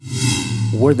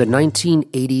Were the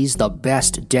 1980s the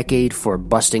best decade for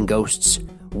busting ghosts?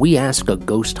 We ask a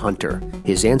ghost hunter.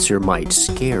 His answer might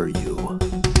scare you.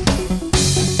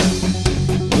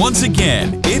 Once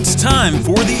again, it's time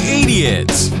for the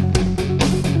Idiots.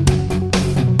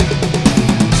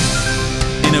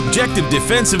 An objective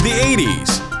defense of the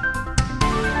 80s.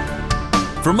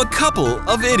 From a couple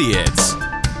of idiots.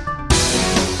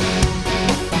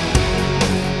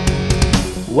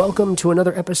 Welcome to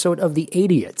another episode of The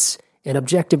Idiots, an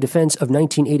objective defense of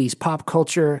 1980s pop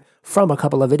culture from a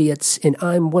couple of idiots, and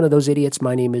I'm one of those idiots.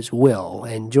 My name is Will,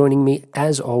 and joining me,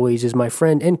 as always, is my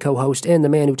friend and co-host and the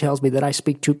man who tells me that I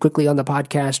speak too quickly on the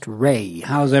podcast, Ray.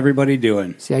 How's everybody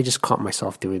doing? See, I just caught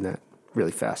myself doing that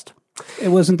really fast. It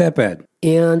wasn't that bad.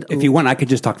 And if you want, I could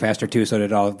just talk faster too so that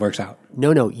it all works out.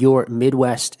 No, your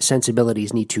Midwest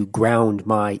sensibilities need to ground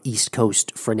my East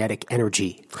Coast frenetic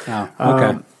energy. Oh,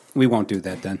 okay. We won't do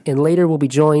that then. And later we'll be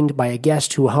joined by a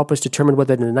guest who will help us determine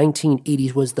whether the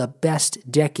 1980s was the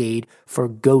best decade for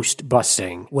ghost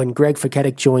busting when Greg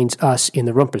Faketic joins us in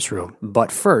the Rumpus Room. But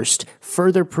first,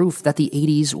 further proof that the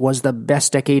 80s was the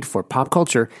best decade for pop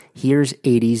culture, here's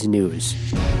 80s news.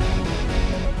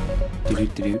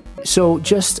 So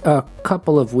just a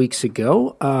couple of weeks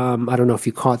ago, I don't know if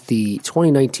you caught the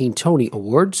 2019 Tony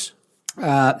Awards.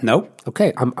 Nope.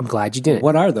 Okay, I'm glad you didn't.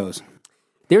 What are those?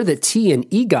 They're the T and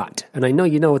EGOT, and I know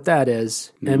you know what that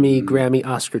is. Emmy, Grammy,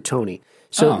 Oscar, Tony.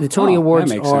 So the Tony Awards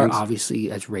are sense.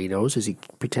 obviously, as Ray knows, as he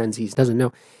pretends he doesn't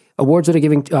know, awards that are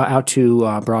giving out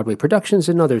to Broadway productions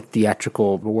and other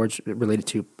theatrical awards related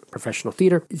to professional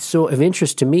theater. So of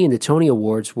interest to me in the Tony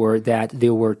Awards were that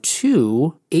there were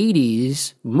two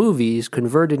 80s movies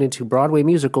converted into Broadway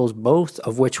musicals, both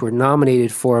of which were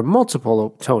nominated for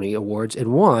multiple Tony Awards,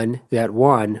 and one that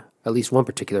won at least one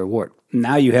particular award.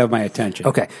 Now you have my attention.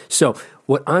 Okay, so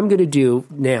what I'm going to do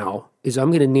now is I'm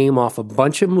going to name off a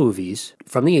bunch of movies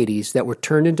from the 80s that were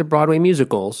turned into Broadway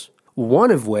musicals,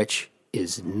 one of which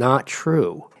is not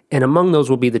true. And among those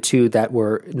will be the two that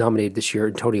were nominated this year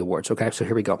in Tony Awards. Okay, so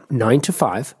here we go. 9 to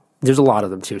 5. There's a lot of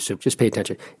them too, so just pay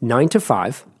attention. 9 to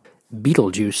 5,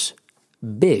 Beetlejuice,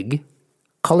 Big,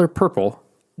 Color Purple,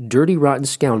 Dirty Rotten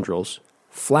Scoundrels,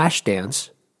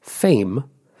 Flashdance, Fame,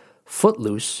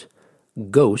 Footloose,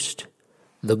 Ghost,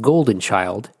 The Golden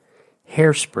Child,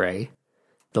 Hairspray,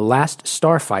 The Last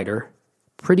Starfighter,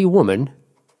 Pretty Woman,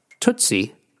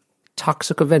 Tootsie,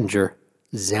 Toxic Avenger,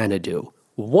 Xanadu.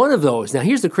 One of those, now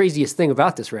here's the craziest thing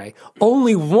about this, Ray,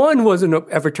 only one wasn't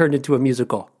ever turned into a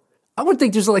musical. I would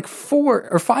think there's like 4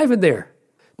 or 5 in there.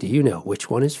 Do you know which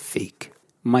one is fake?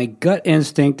 My gut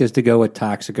instinct is to go with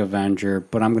Toxic Avenger,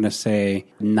 but I'm going to say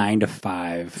 9 to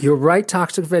 5. You're right,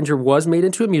 Toxic Avenger was made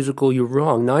into a musical. You're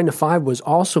wrong. 9 to 5 was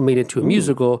also made into a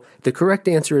musical. The correct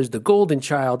answer is The Golden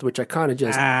Child, which I kind of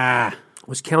just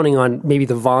was counting on maybe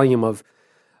the volume of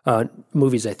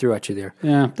movies I threw at you there.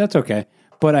 Yeah, that's okay.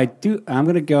 But I'm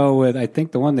going to go with, I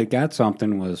think the one that got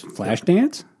something was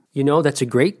Flashdance. You know, that's a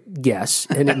great guess,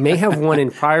 and it may have won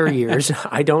in prior years.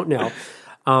 I don't know.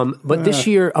 But this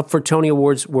year, up for Tony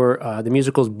Awards were the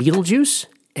musicals Beetlejuice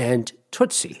and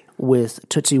Tootsie, with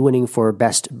Tootsie winning for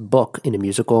Best Book in a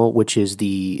Musical, which are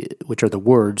the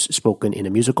words spoken in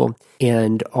a musical,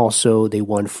 and also they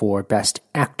won for Best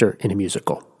Actor in a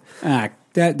Musical.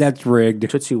 That's rigged.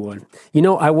 Tootsie won. You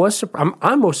know,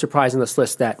 I'm most surprised on this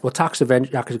list that, well, Toxic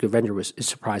Avenger is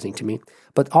surprising to me,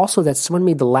 but also that someone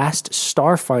made The Last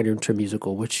Starfighter into a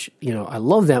musical, which, you know, I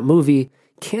love that movie.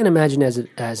 Can't imagine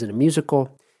as a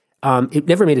musical. It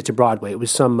never made it to Broadway. It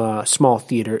was some small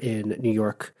theater in New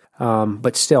York.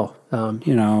 But still.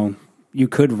 You know, you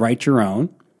could write your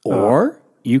own, or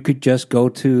you could just go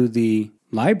to the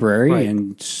library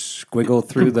and squiggle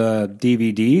through the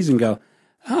DVDs and go,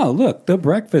 oh, look, The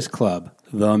Breakfast Club,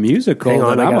 the musical Hang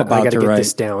on, that I'm about to write. I got to get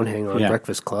this down. Hang on,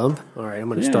 Breakfast Club. All right, I'm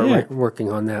going to start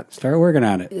working on that. Start working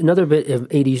on it. Another bit of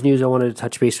 80s news I wanted to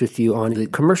touch base with you on. The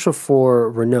commercial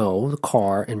for Renault, the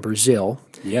car in Brazil,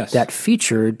 that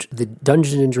featured the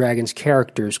Dungeons & Dragons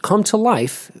characters come to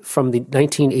life from the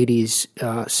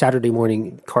 1980s Saturday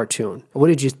morning cartoon. What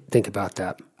did you think about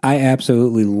that? I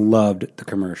absolutely loved the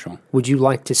commercial. Would you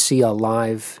like to see a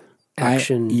live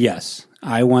action? Yes.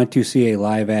 I want to see a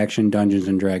live-action Dungeons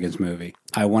 & Dragons movie.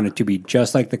 I want it to be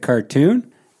just like the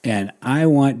cartoon, and I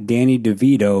want Danny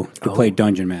DeVito to play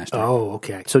Dungeon Master. Oh,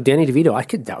 okay. So Danny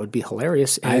DeVito, that would be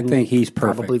hilarious. And I think he's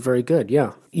perfect. Probably very good,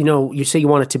 yeah. You know, you say you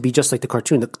want it to be just like the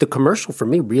cartoon. The commercial, for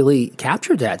me, really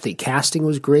captured that. The casting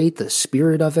was great, the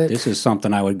spirit of it. This is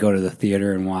something I would go to the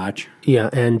theater and watch. Yeah,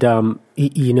 and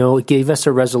It gave us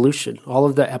a resolution. All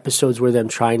of the episodes were them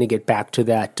trying to get back to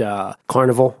that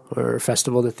carnival or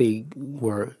festival that they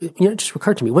were. It just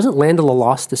occurred to me. Wasn't Land of the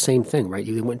Lost the same thing, right?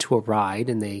 You went to a ride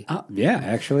and they... yeah,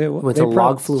 actually. Went to a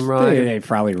log flume ride. They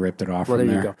probably ripped it off from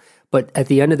there. You go. But at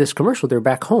the end of this commercial, they're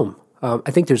back home.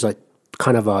 I think there's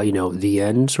kind of a, the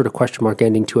end sort of question mark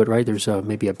ending to it, right? There's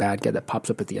maybe a bad guy that pops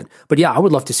up at the end. But yeah, I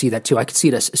would love to see that too. I could see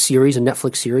it as a series, a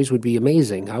Netflix series would be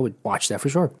amazing. I would watch that for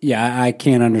sure. Yeah, I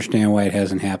can't understand why it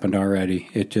hasn't happened already.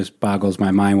 It just boggles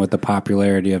my mind with the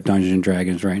popularity of Dungeons &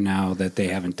 Dragons right now that they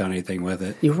haven't done anything with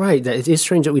it. You're right. It is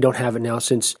strange that we don't have it now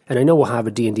and I know we'll have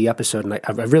a D&D episode, and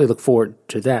I really look forward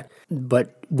to that.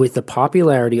 But with the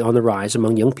popularity on the rise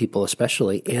among young people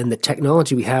especially, and the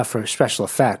technology we have for special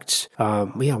effects,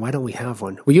 why don't we have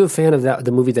one? Were you a fan of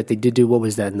the movie that they did do? What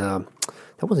was that?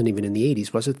 That wasn't even in the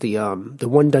 80s, was it? The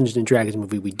one Dungeons & Dragons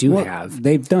movie we do have.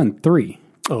 They've done 3.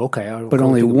 Oh, okay. But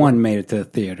only one made it to the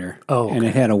theater. Oh, okay. And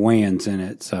it had a Wayans in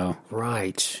it, so...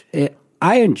 Right.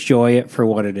 I enjoy it for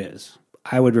what it is.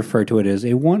 I would refer to it as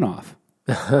a one-off.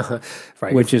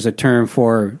 Right. Which is a term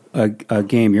for a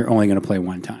game you're only going to play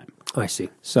one time. I see.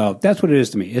 So that's what it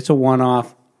is to me. It's a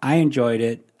one-off. I enjoyed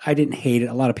it. I didn't hate it.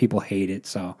 A lot of people hate it,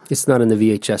 so... It's not in the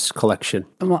VHS collection.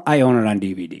 Well, I own it on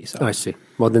DVD, so... I see.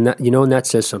 Well, then that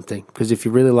says something, because if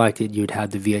you really liked it, you'd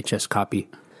have the VHS copy.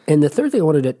 And the third thing I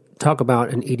wanted to talk about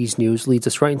in 80s news leads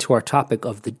us right into our topic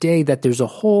of the day, that there's a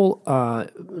whole...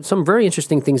 some very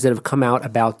interesting things that have come out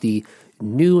about the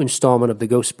new installment of the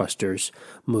Ghostbusters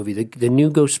movie. The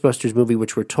new Ghostbusters movie,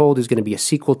 which we're told is going to be a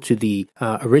sequel to the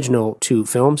original 2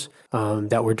 films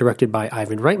that were directed by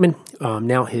Ivan Reitman.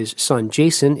 Now his son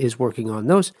Jason is working on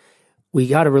those. We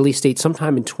got a release date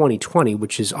sometime in 2020,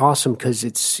 which is awesome because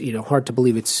it's hard to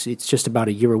believe it's just about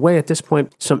a year away at this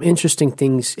point. Some interesting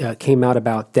things came out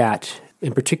about that.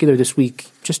 In particular, this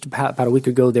week, just about a week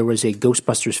ago, there was a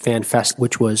Ghostbusters Fan Fest,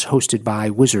 which was hosted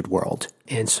by Wizard World.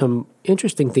 And some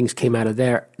interesting things came out of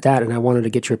that, and I wanted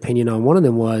to get your opinion on. One of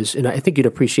them was, and I think you'd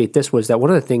appreciate this, was that one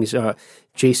of the things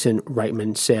Jason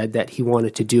Reitman said that he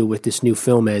wanted to do with this new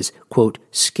film is, quote,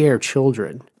 scare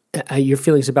children. Your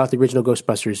feelings about the original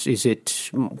Ghostbusters, is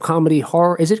it comedy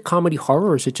horror? Is it comedy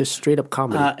horror, or is it just straight-up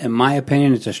comedy? In my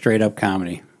opinion, it's a straight-up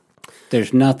comedy.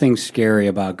 There's nothing scary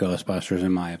about Ghostbusters,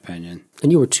 in my opinion.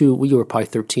 And you were probably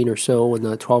 13 or so, when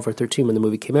 12 or 13 when the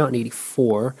movie came out in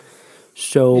 84.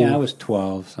 So yeah, I was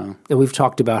 12. So, and we've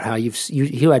talked about how you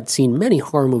had seen many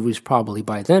horror movies probably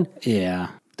by then.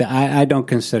 Yeah, I don't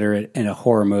consider it in a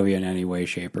horror movie in any way,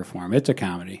 shape, or form. It's a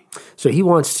comedy. So he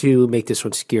wants to make this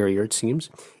one scarier, it seems.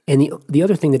 And the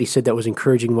other thing that he said that was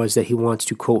encouraging was that he wants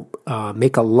to, quote,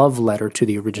 make a love letter to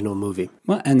the original movie.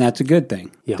 Well, and that's a good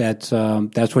thing. Yeah.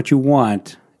 That's what you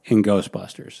want in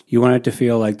Ghostbusters. You want it to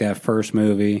feel like that first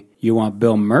movie. You want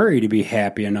Bill Murray to be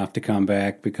happy enough to come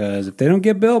back, because if they don't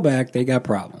get Bill back, they got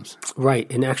problems.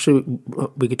 Right. And actually,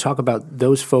 we could talk about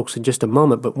those folks in just a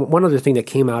moment. But one other thing that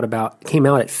came out at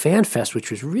FanFest,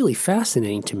 which was really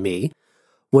fascinating to me,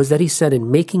 was that he said in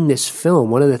making this film,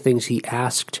 one of the things he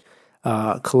asked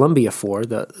Columbia for,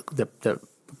 the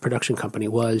production company,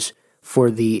 was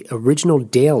for the original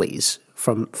dailies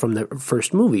from the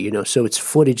first movie, So it's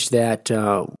footage that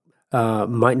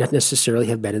might not necessarily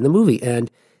have been in the movie. And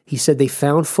he said they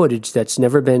found footage that's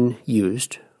never been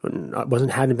used,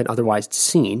 hadn't been otherwise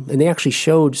seen, and they actually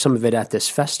showed some of it at this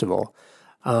festival.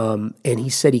 And he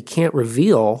said he can't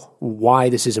reveal why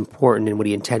this is important and what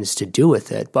he intends to do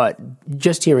with it. But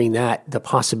just hearing that, the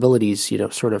possibilities,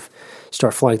 sort of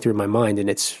start flying through my mind, and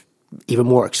it's even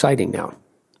more exciting now.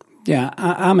 Yeah,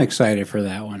 I'm excited for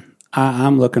that one.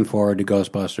 I'm looking forward to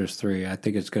Ghostbusters 3. I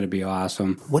think it's going to be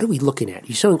awesome. What are we looking at?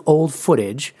 You're showing old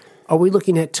footage. Are we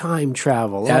looking at time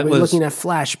travel? Are we looking at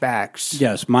flashbacks?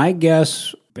 Yes, my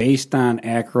guess, based on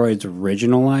Aykroyd's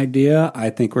original idea,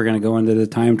 I think we're going to go into the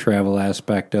time travel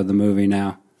aspect of the movie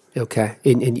now. Okay.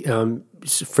 And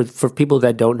for people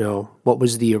that don't know, what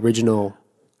was the original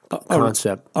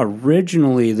concept?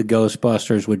 Originally, the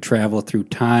Ghostbusters would travel through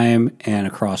time and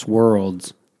across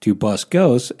worlds to bust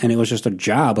ghosts, and it was just a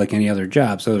job like any other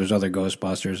job. So there's other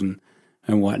Ghostbusters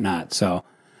and whatnot. So,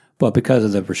 but because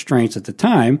of the restraints at the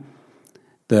time,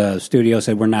 the studio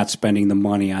said, we're not spending the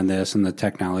money on this, and the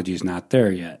technology's not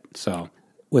there yet. So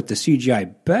with the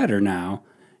CGI better now,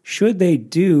 should they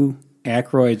do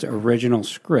Aykroyd's original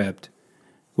script,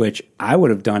 which I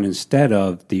would have done instead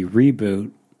of the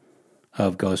reboot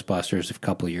of Ghostbusters a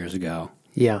couple of years ago?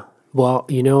 Yeah. Well,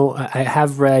 I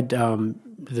have read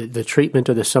the treatment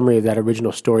or the summary of that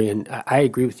original story, and I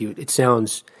agree with you. It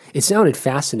sounded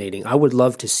fascinating. I would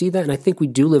love to see that, and I think we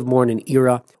do live more in an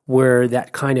era where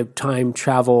that kind of time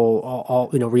travel,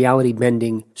 reality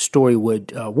bending story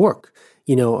would work.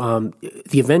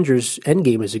 The Avengers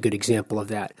Endgame is a good example of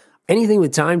that. Anything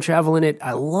with time travel in it,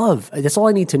 I love. That's all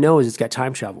I need to know is it's got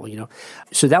time travel,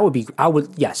 So that would be,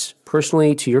 yes,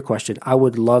 personally, to your question, I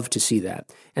would love to see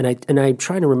that. And I'm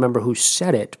trying to remember who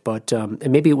said it, but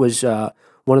and maybe it was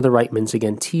one of the Reitmans,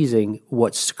 again, teasing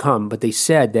what's to come. But they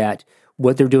said that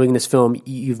what they're doing in this film,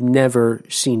 you've never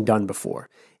seen done before.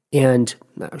 And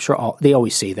I'm sure they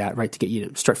always say that, right, to get you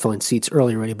to start filling seats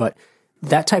early already. But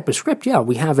that type of script, yeah,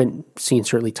 we haven't seen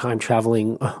certainly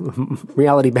time-traveling,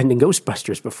 reality-bending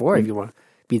Ghostbusters before, if you want to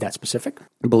be that specific.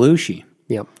 Belushi.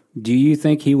 Yeah. Do you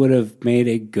think he would have made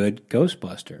a good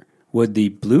Ghostbuster? Would the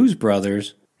Blues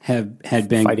Brothers had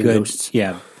been Fighting good? ghosts.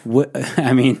 Yeah.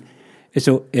 I mean,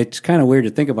 it's kind of weird to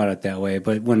think about it that way,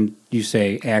 but when you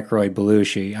say Aykroyd,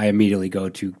 Belushi, I immediately go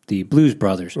to the Blues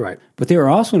Brothers. Right. But they were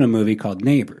also in a movie called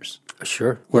Neighbors.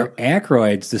 Sure. Where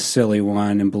Aykroyd's the silly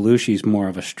one and Belushi's more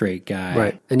of a straight guy.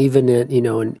 Right. And even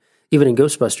in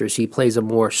Ghostbusters, he plays a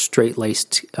more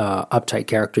straight-laced, uptight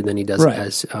character than he does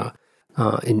as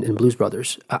in Blues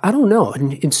Brothers. I don't know.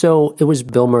 And so it was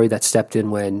Bill Murray that stepped in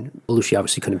when Belushi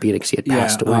obviously couldn't be it because he had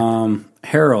passed away.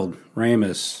 Harold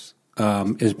Ramis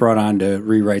is brought on to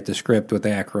rewrite the script with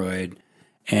Aykroyd,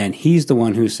 and he's the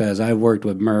one who says, I've worked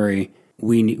with Murray,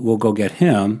 we'll go get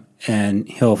him, and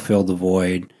he'll fill the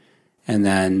void. And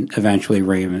then eventually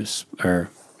Ramis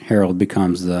or Harold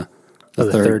becomes the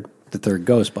third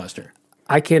Ghostbuster.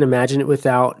 I can't imagine it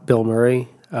without Bill Murray.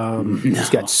 He's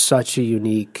got such a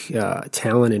unique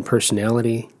talent and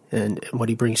personality and what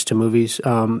he brings to movies.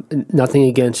 Nothing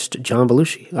against John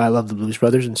Belushi. I love the Blues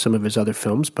Brothers and some of his other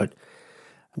films, but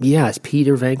yeah, it's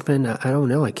Peter Venkman. I don't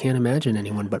know. I can't imagine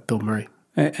anyone but Bill Murray.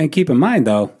 And keep in mind,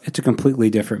 though, it's a completely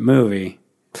different movie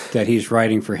that he's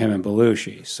writing for him and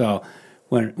Belushi. So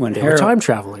when Harold, time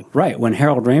traveling. Right. When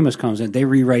Harold Ramis comes in, they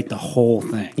rewrite the whole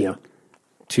thing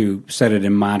to set it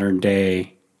in modern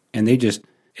day. And it's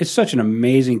such an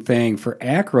amazing thing for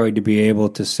Aykroyd to be able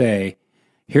to say,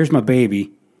 here's my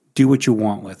baby, do what you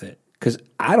want with it. Because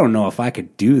I don't know if I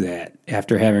could do that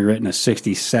after having written a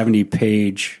 60,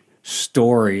 70-page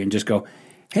story and just go,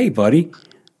 hey, buddy,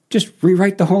 just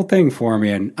rewrite the whole thing for me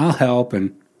and I'll help.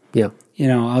 And,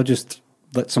 I'll just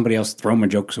let somebody else throw my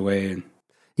jokes away. And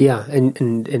yeah,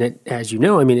 and it, as you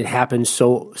know, I mean, it happens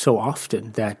so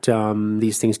often that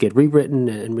these things get rewritten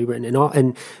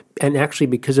and actually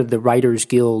because of the Writers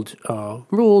Guild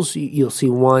rules, you'll see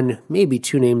one, maybe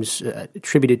two names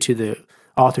attributed to the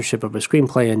authorship of a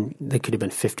screenplay, and there could have been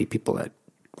 50 people that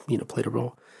played a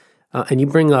role. And you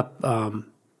bring up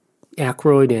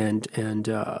Aykroyd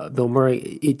and Bill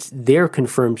Murray; they're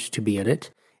confirmed to be in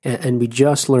it, and we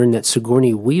just learned that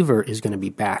Sigourney Weaver is going to be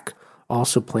back,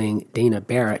 also playing Dana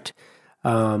Barrett.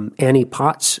 Annie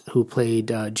Potts, who played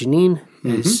Janine,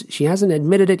 she hasn't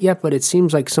admitted it yet, but it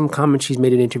seems like some comments she's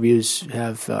made in interviews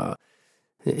have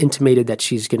intimated that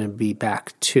she's going to be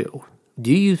back too.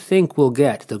 Do you think we'll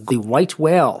get the white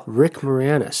whale, Rick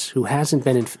Moranis, who hasn't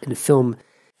been in a film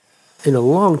in a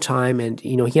long time, and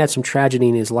he had some tragedy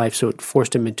in his life, so it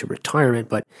forced him into retirement,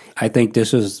 but I think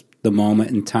this is the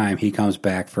moment in time he comes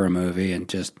back for a movie and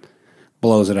just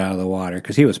blows it out of the water,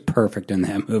 because he was perfect in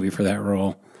that movie for that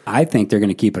role. I think they're going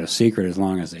to keep it a secret as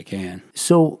long as they can.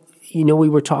 So, we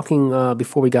were talking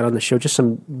before we got on the show, just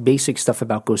some basic stuff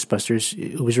about Ghostbusters.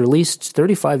 It was released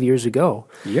 35 years ago.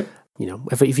 Yep.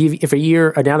 If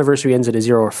an anniversary ends at a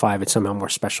 0 or 5, it's somehow more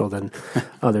special than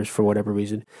others for whatever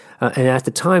reason. And at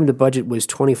the time, the budget was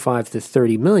 25 to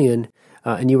 30 million.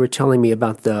 And you were telling me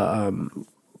about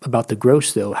the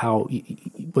gross, though. How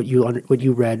what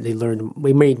you read,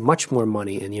 they made much more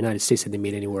money in the United States than they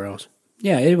made anywhere else.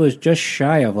 Yeah, it was just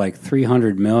shy of like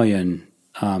 300 million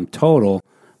total,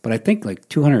 but I think like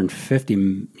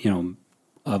 250,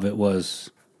 of it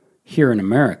was here in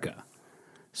America.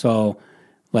 So,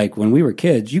 like when we were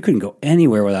kids, you couldn't go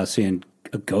anywhere without seeing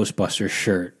a Ghostbusters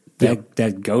shirt.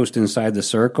 That ghost inside the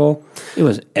circle, it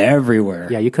was everywhere.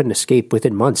 Yeah, you couldn't escape.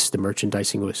 Within months, the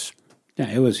merchandising was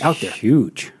it was out there.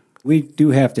 Huge. We do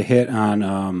have to hit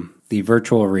on the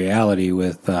virtual reality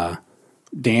with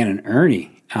Dan and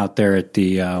Ernie out there at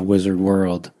the Wizard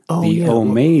World.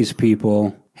 Omaze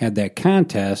people had that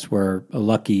contest where a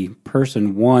lucky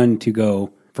person won to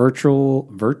go virtual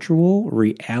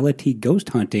reality ghost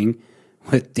hunting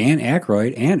with Dan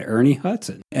Aykroyd and Ernie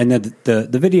Hudson. And the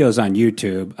video's on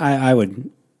YouTube. I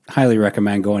would highly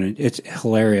recommend going. It's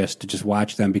hilarious to just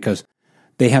watch them because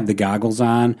they have the goggles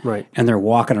on, right, and they're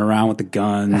walking around with the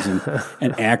guns, and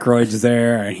Aykroyd's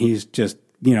there, and he's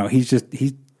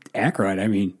Aykroyd. I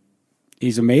mean,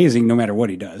 he's amazing no matter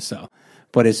what he does. So,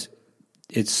 but it's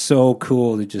so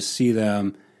cool to just see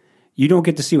them. You don't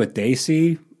get to see what they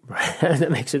see,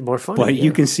 That makes it more fun. But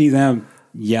you can see them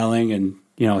yelling, and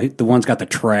the one's got the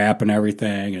trap and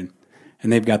everything,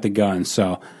 and they've got the guns.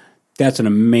 So that's an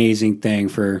amazing thing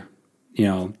for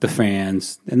the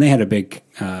fans. And they had a big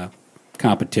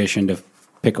competition to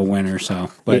pick a winner.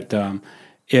 So, but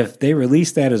if they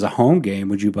released that as a home game,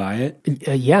 would you buy it?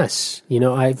 Yes.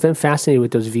 I've been fascinated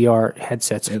with those VR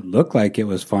headsets. It looked like it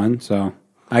was fun. So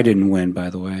I didn't win, by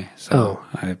the way. So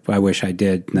I wish I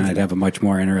did. Then I'd have a much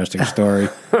more interesting story.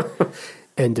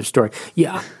 End of story.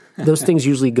 Yeah. Those things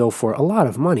usually go for a lot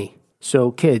of money.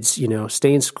 So kids,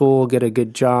 stay in school, get a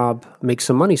good job, make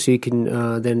some money so you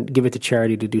can then give it to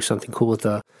charity to do something cool with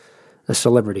a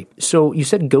celebrity. So you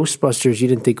said Ghostbusters, you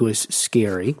didn't think it was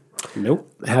scary.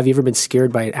 Nope. Have you ever been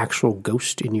scared by an actual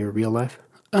ghost in your real life?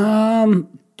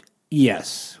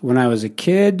 Yes. When I was a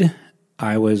kid,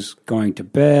 I was going to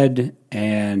bed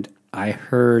and I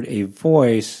heard a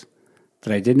voice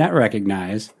that I did not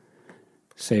recognize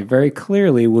say very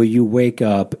clearly, "Will you wake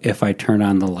up if I turn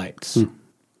on the lights?"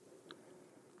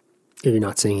 You're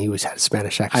not saying he had a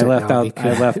Spanish accent. I left out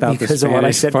the Spanish of what I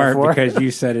said part before. because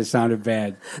you said it sounded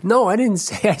bad. No, I didn't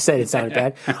say I said it sounded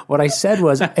bad. What I said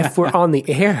was, if we're on the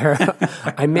air,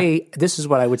 this is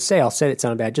what I would say. I'll say it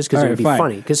sounded bad just because it would be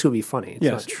funny. Because it would be funny. It's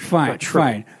Yes, not true.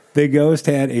 fine. The ghost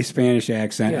had a Spanish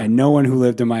accent, and no one who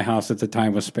lived in my house at the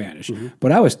time was Spanish.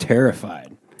 But I was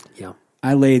terrified. Yeah.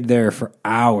 I laid there for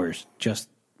hours just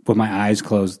with my eyes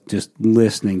closed, just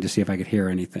listening to see if I could hear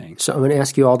anything. So I'm going to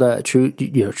ask you all the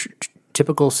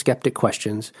typical skeptic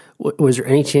questions. Was there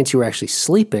any chance you were actually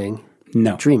sleeping?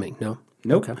 No. Dreaming? No?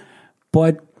 Nope. Okay.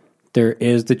 But there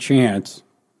is the chance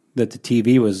that the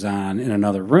TV was on in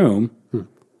another room,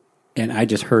 and I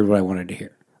just heard what I wanted to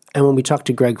hear. And when we talk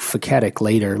to Greg Faketic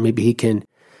later, maybe he can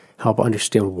help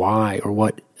understand why or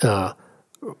what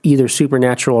either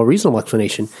supernatural or reasonable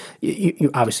explanation.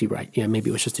 You're obviously right. Yeah, maybe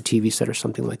it was just a TV set or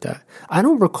something like that. I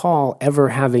don't recall ever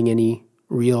having any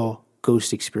real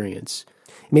ghost experience.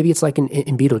 Maybe it's like in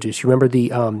Beetlejuice. You remember the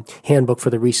handbook for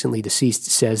the recently deceased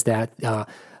says that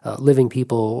living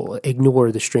people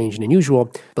ignore the strange and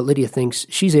unusual, but Lydia thinks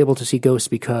she's able to see ghosts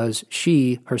because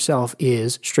she herself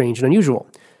is strange and unusual.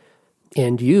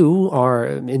 And you are,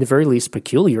 in the very least,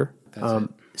 peculiar.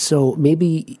 So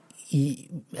maybe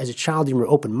as a child you were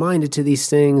open-minded to these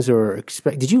things, or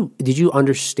did you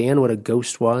understand what a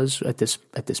ghost was at this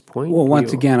point? Well,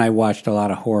 once again, I watched a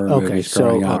lot of horror movies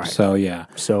growing up, so yeah.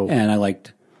 And I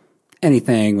liked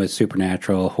anything with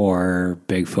supernatural, horror,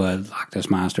 Bigfoot, Loch Ness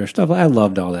Monster stuff. I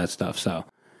loved all that stuff. So,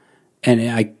 and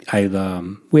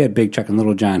we had Big Chuck and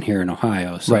Little John here in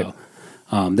Ohio, so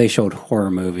they showed horror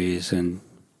movies, and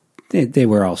they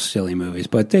were all silly movies,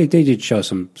 but they did show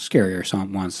some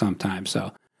scarier ones sometimes.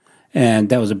 So, and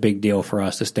that was a big deal for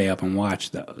us to stay up and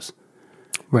watch those.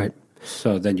 Right.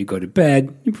 So then you go to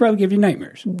bed, you probably give you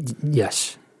nightmares.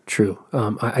 Yes, true.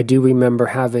 I do remember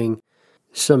having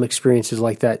some experiences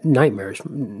like that, nightmares,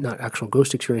 not actual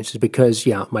ghost experiences, because,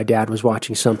 my dad was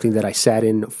watching something that I sat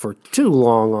in for too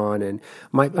long on, and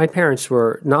my parents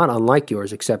were not unlike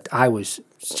yours, except I was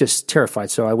just terrified,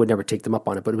 so I would never take them up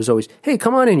on it, but it was always, hey,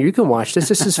 come on in, you can watch this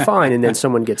is fine, and then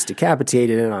someone gets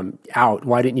decapitated, and I'm out,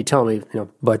 why didn't you tell me,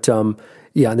 but, and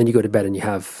then you go to bed, and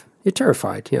you're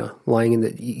terrified,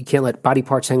 lying you can't let body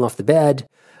parts hang off the bed.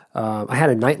 I had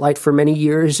a nightlight for many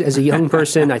years as a young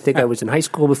person. I think I was in high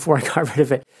school before I got rid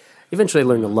of it. Eventually I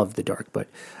learned to love the dark, but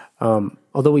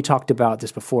although we talked about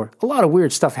this before, a lot of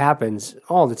weird stuff happens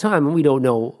all the time and we don't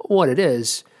know what it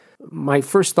is. My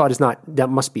first thought is not, that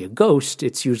must be a ghost.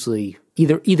 It's usually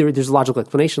either there's a logical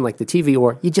explanation like the TV,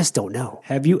 or you just don't know.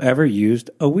 Have you ever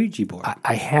used a Ouija board?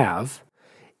 I have.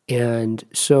 And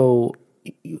so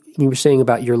you were saying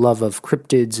about your love of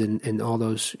cryptids and all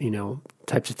those,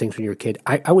 types of things when you were a kid.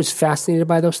 I was fascinated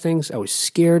by those things. I was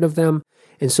scared of them.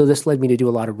 And so this led me to do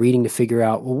a lot of reading to figure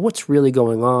out, well, what's really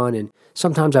going on? And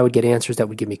sometimes I would get answers that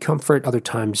would give me comfort. Other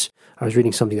times I was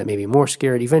reading something that made me more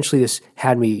scared. Eventually this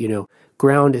had me,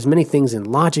 ground as many things in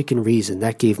logic and reason.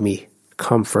 That gave me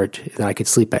comfort that I could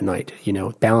sleep at night,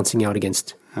 balancing out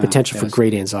against potential for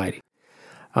great anxiety.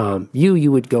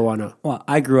 You would go on a... Well,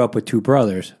 I grew up with two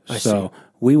brothers, so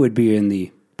we would be in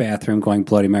the bathroom going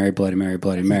Bloody Mary, Bloody Mary,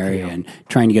 Bloody Mary, and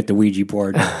trying to get the Ouija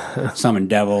board to summon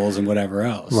devils and whatever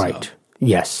else. Right. So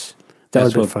yes.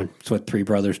 That was fun. That's what three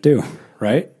brothers do,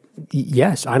 right?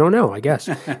 Yes. I don't know, I guess.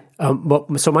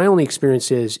 So my only experience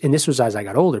is, and this was as I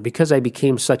got older, because I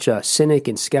became such a cynic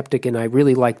and skeptic, and I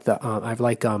really liked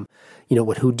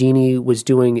what Houdini was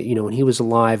doing, when he was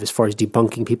alive, as far as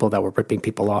debunking people that were ripping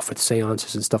people off with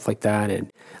seances and stuff like that.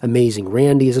 And Amazing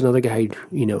Randy is another guy,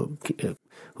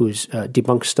 who's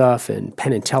debunked stuff, and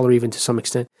Penn and Teller even to some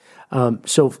extent.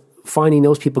 So finding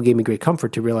those people gave me great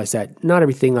comfort to realize that not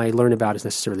everything I learn about is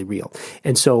necessarily real.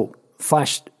 And so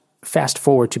fast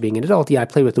forward to being an adult. Yeah, I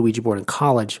played with the Ouija board in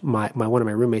college. My one of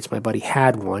my roommates, my buddy,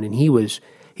 had one, and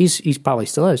he's probably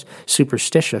still is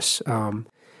superstitious.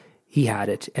 He had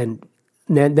it, and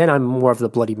then I'm more of the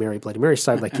Bloody Mary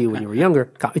side, like you when you were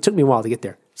younger. God, it took me a while to get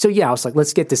there. So yeah, I was like,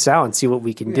 let's get this out and see what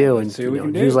we can do. And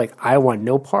he was like, I want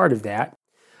no part of that.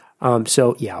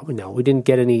 So yeah, no, we didn't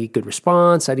get any good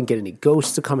response. I didn't get any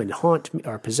ghosts to come and haunt me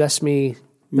or possess me.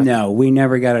 No, we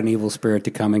never got an evil spirit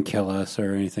to come and kill us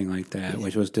or anything like that,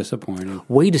 which was disappointing.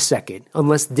 Wait a second.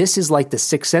 Unless this is like the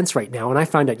Sixth Sense right now, and I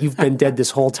find out you've been dead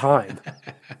this whole time.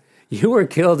 You were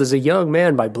killed as a young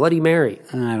man by Bloody Mary.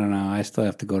 I don't know. I still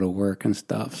have to go to work and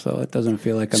stuff, so it doesn't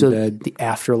feel like I'm dead. The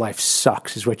afterlife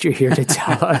sucks is what you're here to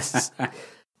tell us.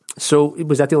 So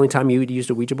was that the only time you used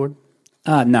a Ouija board?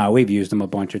 No, we've used them a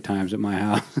bunch of times at my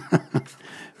house.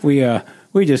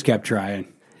 We just kept trying,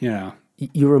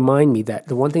 You remind me that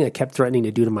the one thing I kept threatening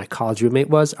to do to my college roommate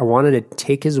was I wanted to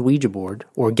take his Ouija board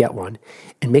or get one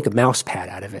and make a mouse pad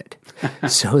out of it.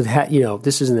 So that,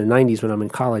 this is in the 90s when I'm in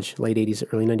college, late 80s,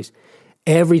 early 90s.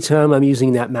 Every time I'm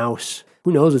using that mouse,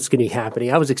 who knows what's going to be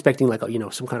happening? I was expecting like,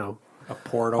 some kind of a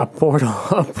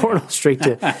portal straight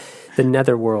to the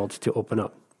netherworld to open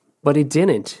up. But it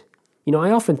didn't.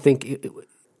 I often think,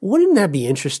 wouldn't that be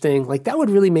interesting? Like that would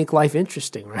really make life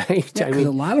interesting, right? Yeah, a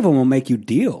lot of them will make you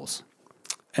deals.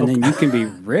 And then you can be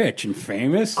rich and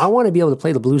famous. I want to be able to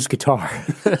play the blues guitar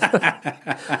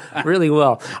really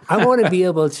well. I want to be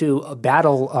able to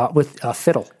battle with a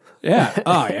fiddle. Yeah.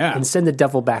 Oh, yeah. And send the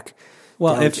devil back.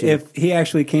 Well, if he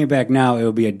actually came back now, it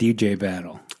would be a DJ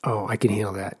battle. Oh, I can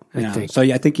handle that, I think. So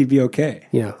I think you'd be okay.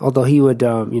 Yeah. Although he would,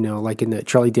 like in the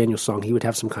Charlie Daniels song, he would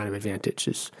have some kind of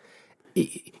advantages.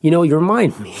 You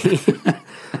remind me.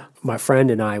 My friend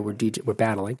and I were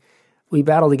battling. We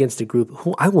battled against a group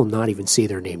who I will not even say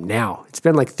their name now. It's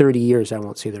been like 30 years I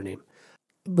won't say their name.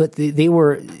 But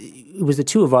it was the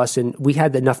two of us, and we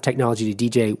had enough technology to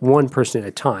DJ one person at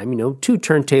a time, 2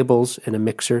 turntables and a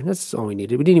mixer. That's all we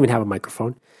needed. We didn't even have a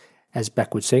microphone, as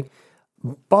Beck would sing.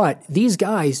 But these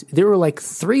guys, there were like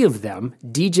 3 of them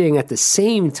DJing at the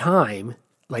same time,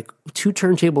 like 2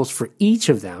 turntables for each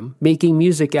of them, making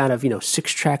music out of,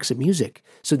 6 tracks of music.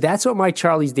 So that's what my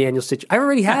Charlie's Daniels situation. I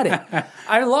already had it.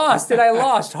 I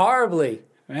lost horribly.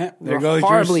 Yeah, there goes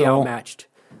horribly your soul. Outmatched.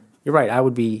 You're right. I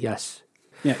would be, yes.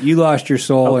 Yeah, you lost your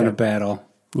soul in a battle.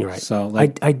 You're right. So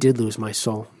I did lose my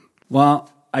soul.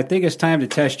 Well, I think it's time to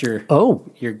test your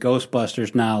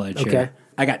Ghostbusters knowledge. Okay. Here.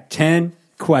 I got 10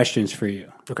 questions for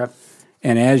you. Okay.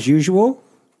 And as usual,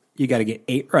 you got to get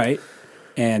 8 right.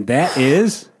 And that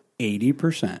is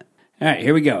 80%. All right,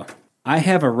 here we go. I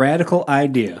have a radical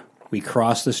idea. We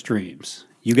cross the streams.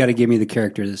 You got to give me the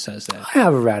character that says that. I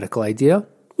have a radical idea.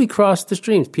 We crossed the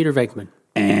streams. Peter Venkman.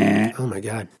 Oh, my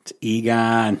God. It's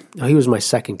Egon. Oh, he was my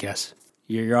second guess.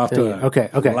 You're off to a okay.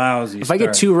 lousy If start. I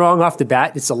get 2 wrong off the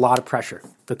bat, it's a lot of pressure.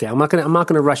 Okay, I'm not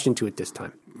gonna rush into it this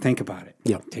time. Think about it.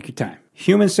 Yeah. Take your time.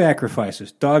 Human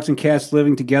sacrifices. Dogs and cats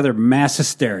living together. Mass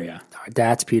hysteria.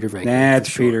 That's Peter Venkman.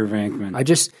 That's Peter Venkman. I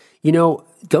just,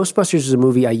 Ghostbusters is a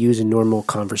movie I use in normal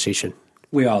conversation.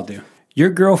 We all do. Your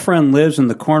girlfriend lives in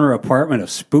the corner apartment of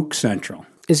Spook Central.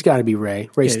 It's got to be Ray.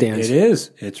 Ray Stantz. It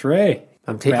is. It's Ray.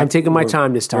 I'm taking my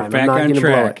time this time. We're back I'm not on going to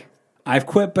blow track. it. I've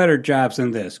quit better jobs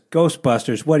than this.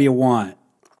 Ghostbusters, what do you want?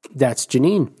 That's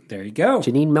Janine. There you go.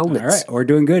 Janine Melnitz. All right, we're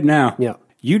doing good now. Yeah.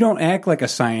 You don't act like a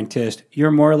scientist.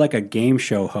 You're more like a game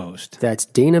show host. That's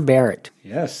Dana Barrett.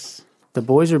 Yes. The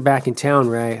boys are back in town,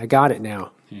 Ray. I got it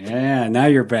now. Yeah, now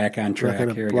you're back on track. Not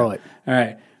gonna Here we blow go. it. All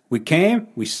right. We came,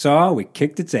 we saw, we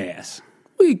kicked its ass.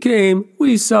 We came,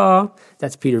 we saw.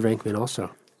 That's Peter Venkman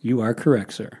also. You are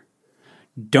correct, sir.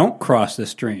 Don't cross the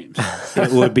streams.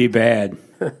 It would be bad.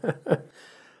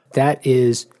 That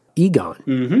is Egon.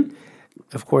 Mm-hmm.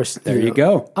 Of course. There you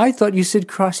go. I thought you said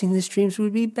crossing the streams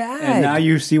would be bad. And now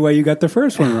you see why you got the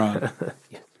first one wrong.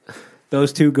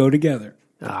 Those two go together.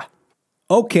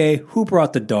 Okay, who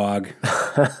brought the dog?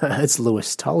 That's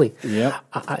Louis Tully. Yep.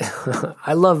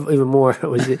 I love even more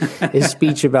was his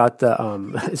speech about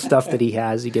the stuff that he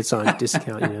has. He gets on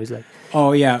discount. He's like,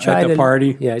 oh, yeah, at the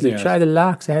party. Yeah, he's like, try the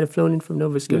locks. I had it flown in from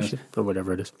Nova Scotia. Or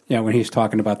whatever it is. Yeah, when he's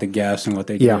talking about the guests and what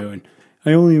they do. And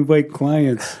I only invite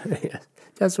clients. Yeah.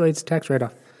 That's why it's tax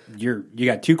write-off. You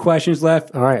got 2 questions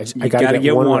left. All right. You got to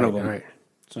get one of them. All right.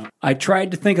 So I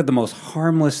tried to think of the most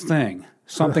harmless thing,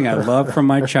 something I loved from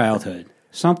my childhood,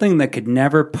 something that could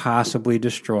never possibly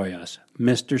destroy us,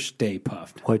 Mr. Stay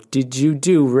Puffed. What did you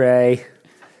do, Ray?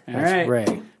 That's right.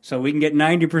 Ray. So we can get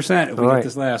 90% if we get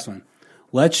this last one.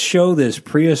 Let's show this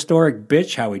prehistoric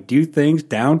bitch how we do things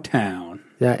downtown.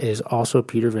 That is also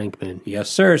Peter Venkman. Yes,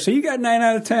 sir. So you got 9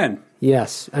 out of 10.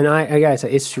 Yes. And I gotta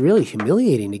say, it's really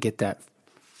humiliating to get that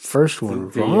first one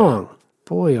wrong.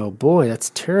 Boy, oh boy,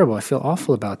 that's terrible. I feel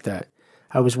awful about that.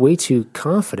 I was way too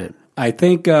confident. I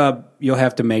think you'll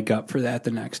have to make up for that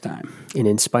the next time. And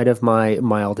in spite of my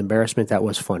mild embarrassment, that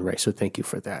was fun, Ray. So thank you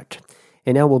for that.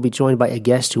 And now we'll be joined by a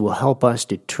guest who will help us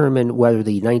determine whether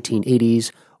the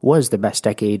 1980s was the best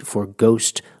decade for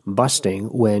ghost busting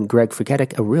when Greg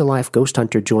Fiketic, a real-life ghost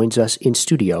hunter, joins us in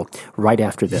studio right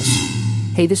after this.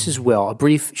 Hey, this is Will. A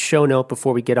brief show note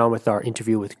before we get on with our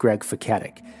interview with Greg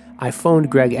Fiketic. I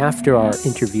phoned Greg after our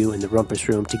interview in the Rumpus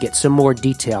Room to get some more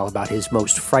detail about his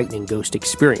most frightening ghost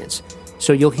experience.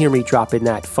 So you'll hear me drop in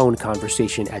that phone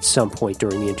conversation at some point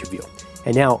during the interview.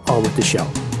 And now, on with the show.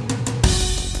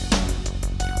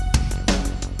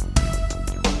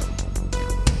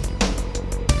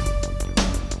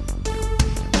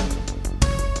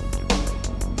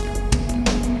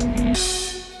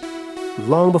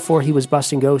 Long before he was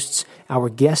busting ghosts, our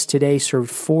guest today served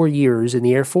 4 years in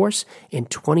the Air Force and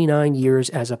 29 years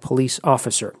as a police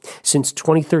officer. Since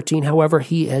 2013, however,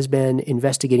 he has been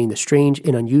investigating the strange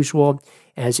and unusual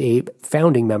as a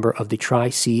founding member of the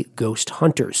Tri-C Ghost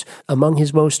Hunters. Among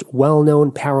his most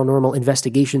well-known paranormal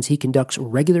investigations, he conducts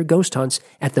regular ghost hunts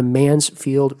at the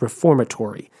Mansfield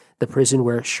Reformatory, the prison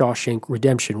where Shawshank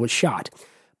Redemption was shot.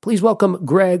 Please welcome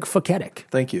Greg Fiketic.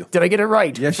 Thank you. Did I get it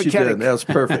right? Yes, Fiketic. you did. That was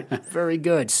perfect. Very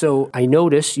good. So I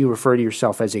notice you refer to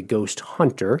yourself as a ghost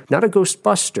hunter, not a ghost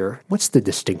buster. What's the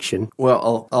distinction?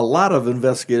 Well, a lot of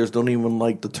investigators don't even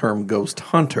like the term ghost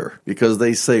hunter because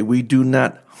they say we do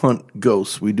not hunt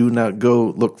ghosts. We do not go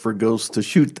look for ghosts to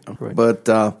shoot them. Right. But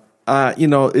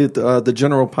the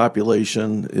general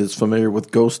population is familiar with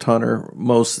ghost hunter.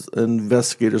 Most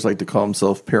investigators like to call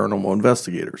themselves paranormal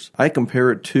investigators. I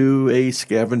compare it to a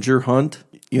scavenger hunt,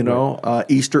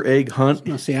 Easter egg hunt.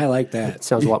 Oh, see, I like that. It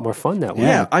sounds a lot more fun that way.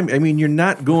 Yeah, I mean, you're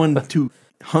not going to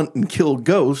hunt and kill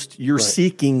ghosts. You're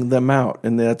seeking them out,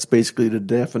 and that's basically the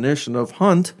definition of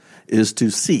hunt is to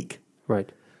seek. Right.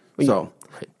 So.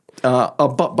 A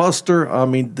buster, I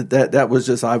mean, that was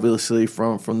just obviously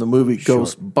from the movie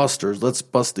Ghostbusters. Let's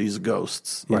bust these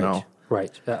ghosts, you know.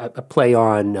 Right. A play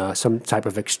on some type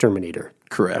of exterminator.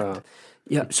 Correct.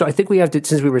 Yeah, so I think we have to,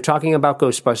 since we were talking about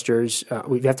Ghostbusters,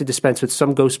 we have to dispense with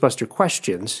some Ghostbuster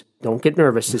questions. Don't get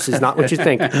nervous. This is not what you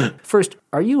think. First,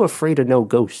 are you afraid of no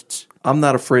ghosts? I'm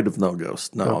not afraid of no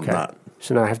ghosts. No, okay. I'm not.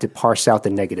 So now I have to parse out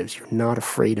the negatives. You're not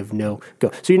afraid of no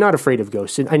ghosts. So you're not afraid of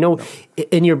ghosts. And I know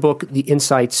in your book, the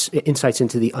Insights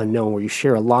into the Unknown, where you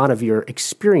share a lot of your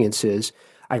experiences,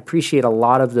 I appreciate a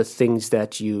lot of the things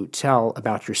that you tell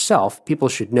about yourself. People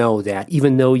should know that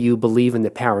even though you believe in the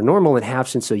paranormal and have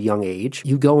since a young age,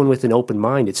 you go in with an open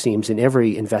mind, it seems, in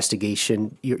every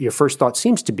investigation. Your first thought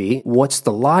seems to be, what's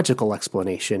the logical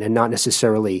explanation, and not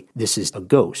necessarily, this is a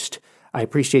ghost. I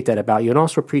appreciate that about you, and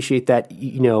also appreciate that,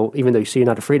 even though you say you're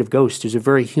not afraid of ghosts, there's a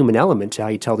very human element to how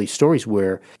you tell these stories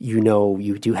where,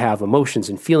 you do have emotions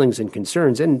and feelings and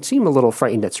concerns and seem a little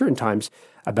frightened at certain times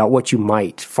about what you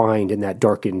might find in that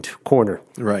darkened corner.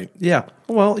 Right. Yeah.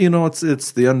 Well,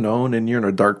 it's the unknown, and you're in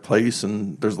a dark place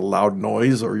and there's a loud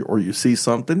noise or you see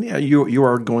something. Yeah, you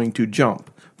are going to jump.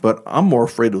 But I'm more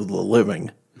afraid of the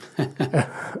living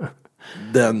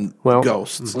than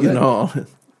ghosts,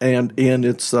 And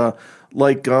it's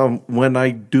like when I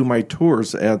do my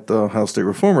tours at the Ohio State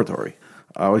Reformatory,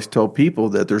 I always tell people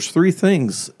that there's 3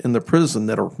 things in the prison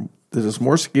that is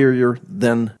more scarier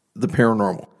than the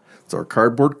paranormal. It's our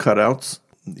cardboard cutouts,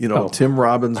 Tim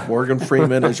Robbins, Morgan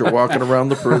Freeman, as you're walking around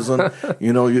the prison.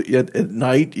 At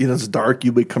night, it's dark,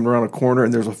 you be coming around a corner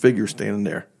and there's a figure standing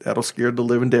there. That'll scare the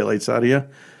living daylights out of you.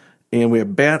 And we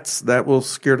have bats, that will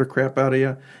scare the crap out of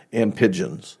you, and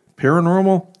pigeons.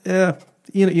 Paranormal,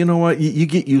 you know what? You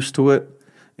get used to it,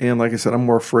 and like I said, I'm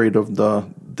more afraid of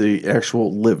the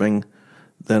actual living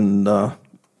than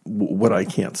what I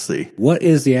can't see. What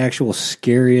is the actual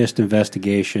scariest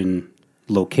investigation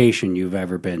location you've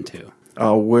ever been to?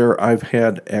 Where I've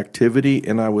had activity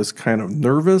and I was kind of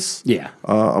nervous. Yeah.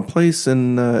 A place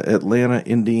in Atlanta,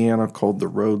 Indiana called the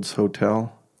Rhodes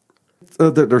Hotel.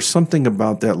 There's something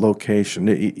about that location.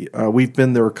 We've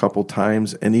been there a couple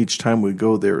times, and each time we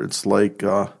go there, it's like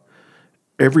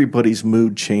everybody's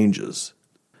mood changes.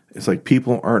 It's like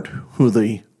people aren't who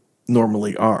they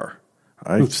normally are.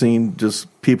 I've seen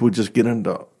just people just get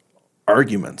into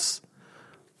arguments.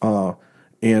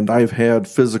 And I've had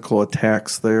physical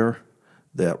attacks there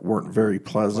that weren't very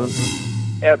pleasant.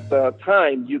 At the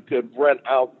time, you could rent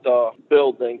out the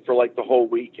building for like the whole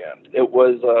weekend. It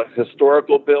was a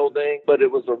historical building, but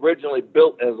it was originally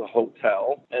built as a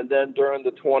hotel. And then during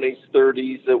the 20s,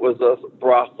 30s, it was a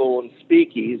brothel and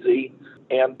speakeasy.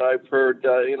 And I've heard,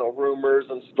 rumors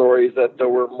and stories that there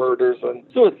were murders and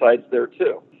suicides there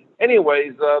too.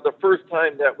 Anyways, the first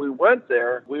time that we went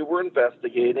there, we were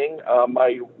investigating.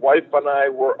 My wife and I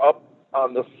were up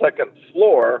on the second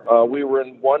floor. We were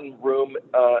in one room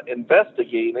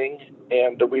investigating,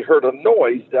 and we heard a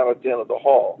noise down at the end of the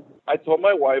hall. I told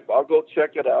my wife, I'll go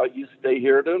check it out. You stay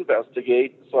here to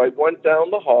investigate. So I went down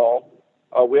the hall.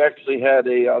 We actually had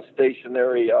a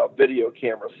stationary video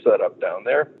camera set up down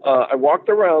there. I walked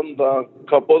around a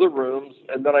couple of the rooms,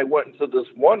 and then I went into this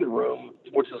one room,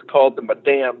 which is called the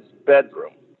Madame's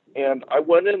bedroom. And I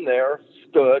went in there,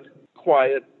 stood,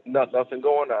 quiet, nothing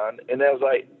going on. And as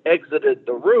I exited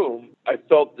the room, I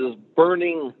felt this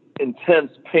burning,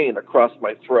 intense pain across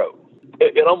my throat.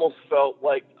 It almost felt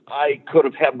like I could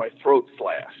have had my throat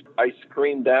slashed. I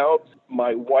screamed out.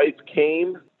 My wife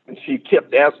came, and she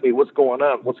kept asking me, what's going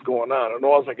on? And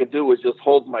all I could do was just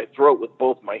hold my throat with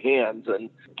both my hands and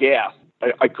gasp.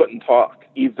 I couldn't talk.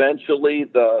 Eventually,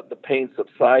 the pain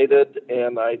subsided,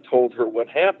 and I told her what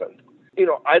happened.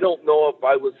 I don't know if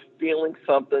I was feeling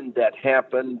something that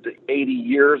happened 80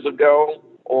 years ago,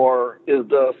 or is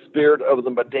the spirit of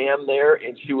the Madame there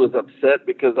and she was upset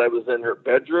because I was in her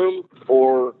bedroom,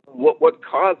 or what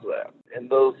caused that?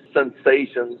 And those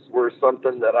sensations were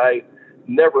something that I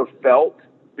never felt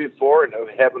before and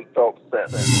I haven't felt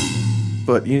since.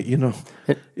 But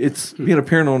it's being a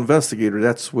paranormal investigator.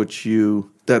 That's what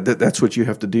that's what you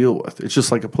have to deal with. It's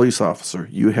just like a police officer.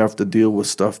 You have to deal with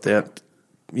stuff that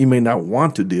you may not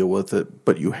want to deal with it,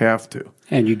 but you have to.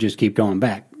 And you just keep going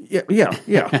back. Yeah.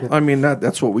 I mean,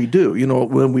 that's what we do.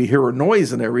 When we hear a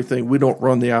noise and everything, we don't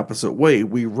run the opposite way.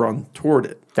 We run toward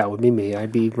it. That would be me.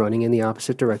 I'd be running in the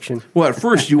opposite direction. Well, at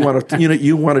first you want to,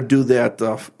 you want to do that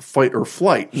fight or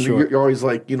flight. Sure. You're always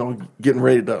like, getting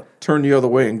ready to turn the other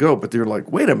way and go. But you're like,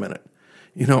 wait a minute.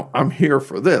 I'm here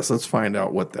for this. Let's find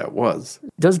out what that was.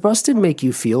 Does busting make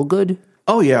you feel good?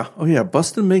 Oh yeah.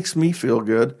 Busting makes me feel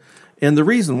good. And the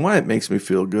reason why it makes me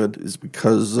feel good is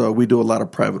because we do a lot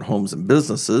of private homes and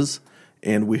businesses,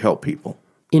 and we help people.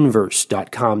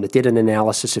 Inverse.com that did an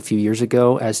analysis a few years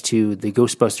ago as to the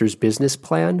Ghostbusters business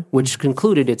plan, which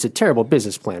concluded it's a terrible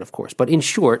business plan, of course. But in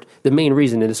short, the main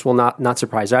reason, and this will not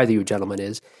surprise either of you gentlemen,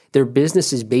 is their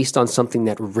business is based on something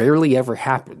that rarely ever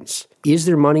happens. Is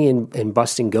there money in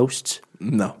busting ghosts?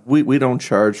 No, we don't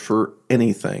charge for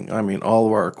anything. I mean, all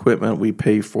of our equipment we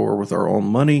pay for with our own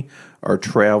money, our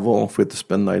travel, if we have to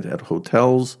spend the night at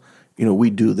hotels, we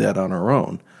do that on our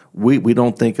own. We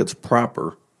don't think it's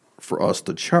proper for us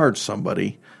to charge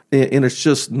somebody, and it's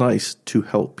just nice to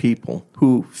help people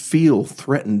who feel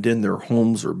threatened in their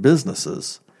homes or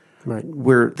businesses, right,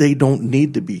 where they don't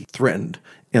need to be threatened.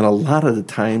 And a lot of the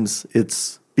times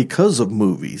it's because of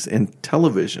movies and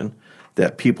television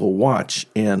that people watch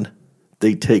and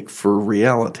they take for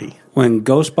reality. When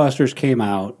Ghostbusters came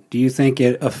out, do you think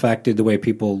it affected the way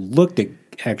people looked at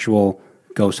actual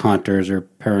ghost hunters or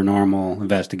paranormal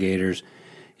investigators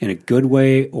in a good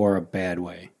way or a bad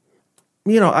way?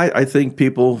 I think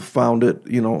people found it,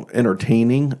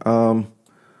 entertaining. I'm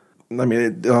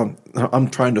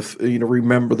trying to,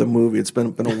 remember the movie. It's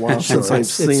been a while since I've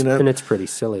seen it, and it's pretty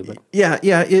silly. But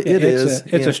it is.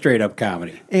 It's a straight up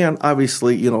comedy, and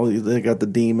obviously, they got the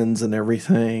demons and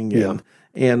everything,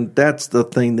 and that's the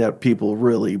thing that people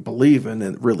really believe in,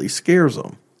 and it really scares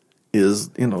them, is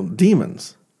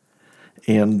demons,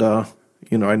 and.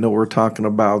 I know we're talking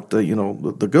about, the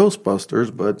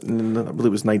Ghostbusters, but I believe it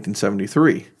was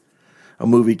 1973. A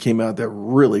movie came out that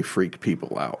really freaked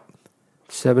people out.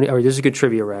 70. Oh, this is a good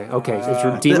trivia, Ray. Okay,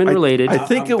 it's demon related. I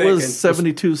think it was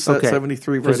 72,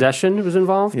 73. Right? Possession was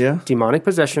involved? Yeah. Demonic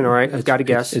possession, all right. I've got to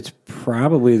guess. It's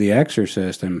probably The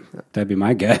Exorcist, and that'd be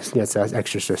my guess. Yes, that's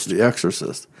Exorcist. The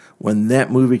Exorcist. When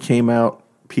that movie came out,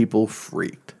 people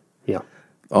freaked. Yeah.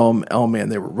 Oh man,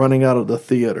 they were running out of the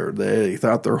theater. They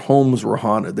thought their homes were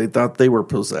haunted. They thought they were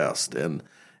possessed. And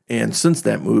since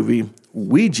that movie,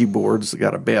 Ouija boards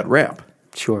got a bad rap.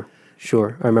 Sure.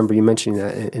 I remember you mentioning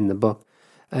that in the book.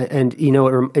 And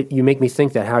you make me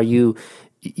think that how your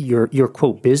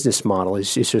quote business model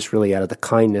is just really out of the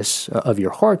kindness of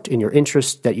your heart and your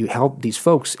interest that you help these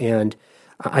folks. And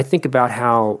I think about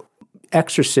how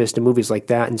Exorcist and movies like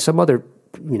that and some other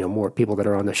more people that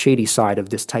are on the shady side of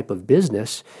this type of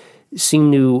business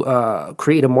seem to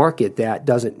create a market that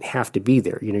doesn't have to be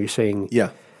there. You're saying... Yeah.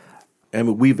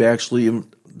 And we've actually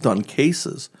done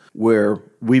cases where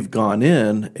we've gone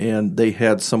in and they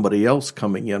had somebody else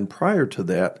coming in prior to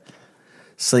that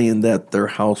saying that their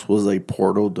house was a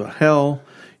portal to hell.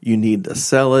 You need to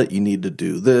sell it. You need to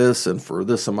do this. And for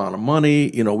this amount of money,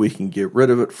 we can get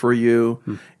rid of it for you.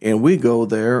 And we go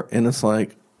there, and it's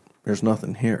like, there's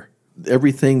nothing here.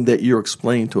 Everything that you're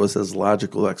explaining to us has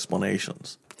logical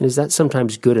explanations. And is that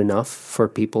sometimes good enough for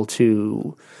people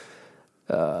to...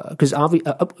 Because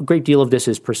a great deal of this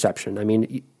is perception. I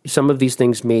mean, some of these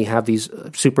things may have these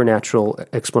supernatural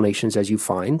explanations, as you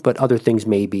find, but other things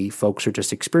may be folks are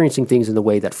just experiencing things in the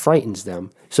way that frightens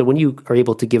them. So when you are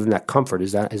able to give them that comfort,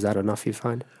 is that enough, you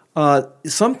find?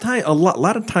 Sometimes, a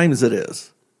lot of times it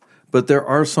is. But there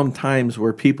are some times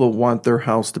where people want their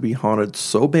house to be haunted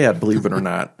so bad, believe it or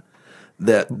not,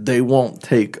 that they won't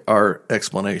take our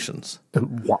explanations.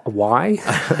 Why?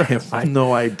 I have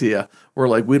no idea. We're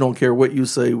like, we don't care what you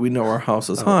say. We know our house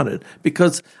is haunted.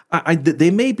 Because they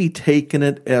may be taking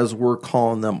it as we're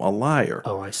calling them a liar.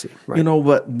 Oh, I see. Right.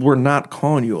 But we're not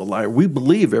calling you a liar. We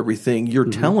believe everything you're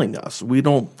telling us. We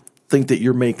don't think that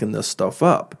you're making this stuff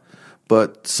up.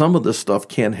 But some of this stuff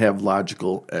can have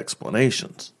logical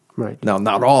explanations. Right. Now,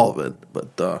 not all of it,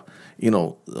 but a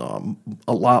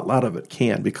lot of it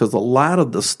can, because a lot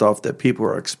of the stuff that people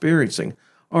are experiencing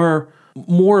are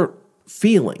more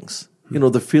feelings.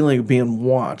 The feeling of being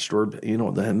watched, or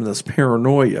having this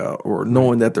paranoia, or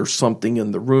knowing that there's something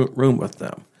in the room with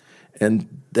them,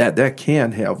 and that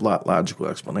can have logical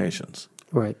explanations.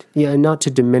 Right. Yeah, and not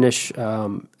to diminish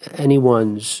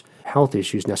anyone's health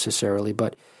issues necessarily,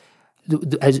 but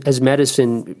as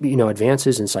medicine,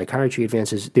 advances and psychiatry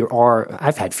advances,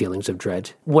 I've had feelings of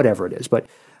dread, whatever it is, but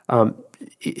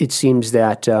it seems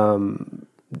that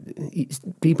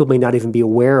people may not even be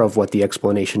aware of what the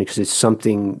explanation, because it's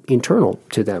something internal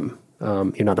to them.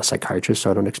 You're not a psychiatrist,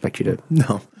 so I don't expect you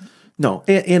to. No,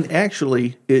 and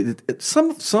actually,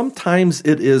 sometimes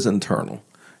it is internal.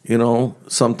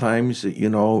 Sometimes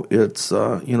it's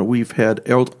we've had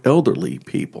elderly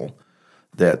people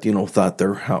that thought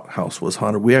their house was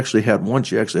haunted. We actually had one.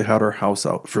 She actually had her house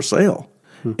out for sale.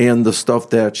 And the stuff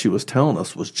that she was telling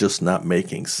us was just not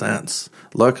making sense.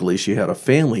 Luckily, she had a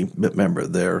family member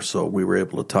there, so we were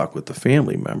able to talk with the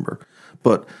family member.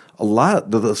 But a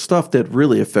lot of the stuff that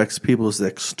really affects people is the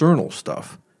external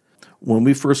stuff. When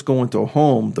we first go into a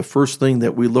home, the first thing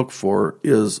that we look for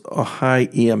is a high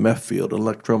EMF field,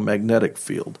 electromagnetic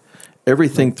field.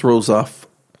 Everything throws off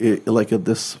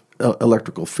this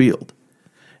electrical field.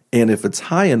 And if it's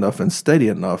high enough and steady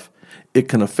enough, it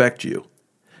can affect you.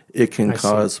 It can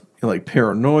cause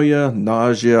paranoia,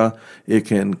 nausea. It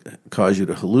can cause you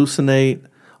to hallucinate,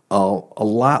 a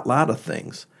lot of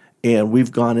things. And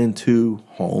we've gone into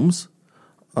homes.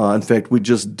 In fact, we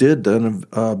just did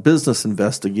a business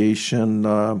investigation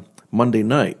Monday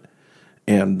night,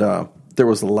 and there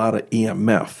was a lot of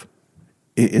EMF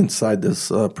inside this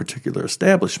particular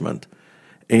establishment.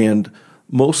 And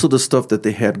most of the stuff that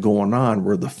they had going on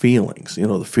were the feelings,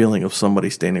 the feeling of somebody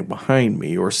standing behind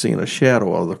me or seeing a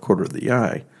shadow out of the corner of the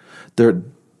eye.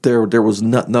 There was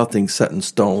nothing set in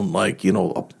stone, like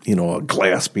a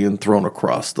glass being thrown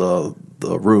across the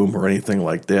room or anything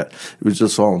like that. It was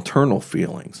just all internal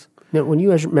feelings. Now, when you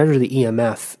measure the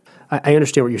EMF, I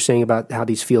understand what you're saying about how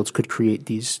these fields could create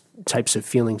these types of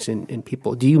feelings in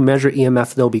people. Do you measure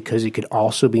EMF though because it could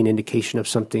also be an indication of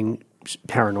something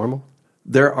paranormal?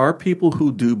 There are people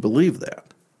who do believe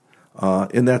that,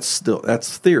 and that's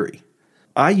theory.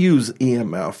 I use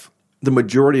EMF. The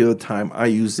majority of the time, I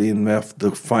use EMF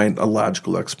to find a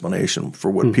logical explanation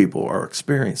for what people are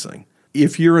experiencing.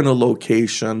 If you're in a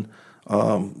location,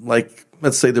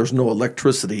 let's say there's no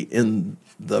electricity in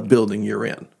the building you're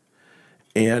in,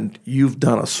 and you've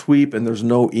done a sweep and there's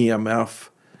no EMF,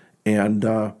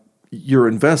 and you're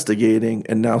investigating,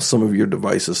 and now some of your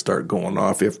devices start going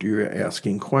off after you're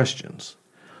asking questions.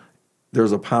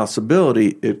 There's a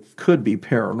possibility it could be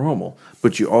paranormal,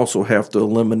 but you also have to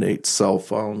eliminate cell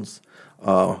phones,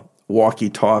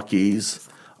 walkie-talkies,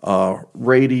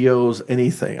 radios,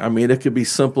 anything. I mean, it could be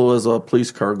simple as a police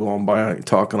car going by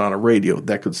talking on a radio.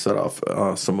 That could set off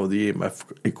some of the EMF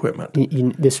equipment.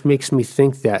 This makes me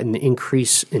think that an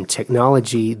increase in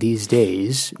technology these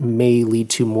days may lead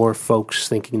to more folks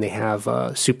thinking they have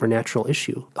a supernatural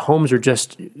issue. Homes are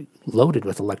just loaded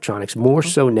with electronics, more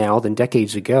so now than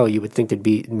decades ago. You would think there'd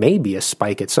be maybe a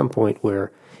spike at some point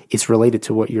where it's related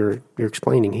to what you're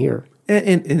explaining here.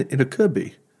 And it could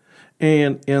be.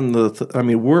 And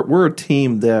we're a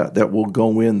team that will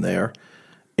go in there,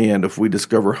 and if we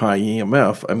discover high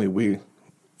EMF,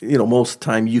 most of the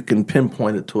time you can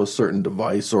pinpoint it to a certain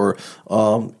device or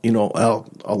a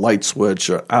light switch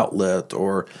or outlet,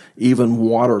 or even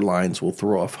water lines will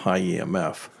throw off high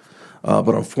EMF.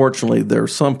 But unfortunately, there are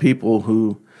some people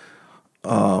who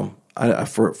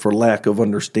for lack of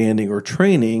understanding or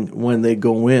training, when they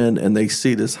go in and they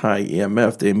see this high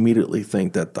EMF, they immediately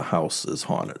think that the house is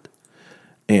haunted.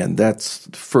 And that's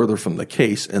further from the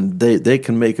case. And they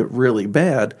can make it really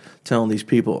bad, telling these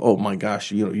people, oh my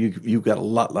gosh, you've got a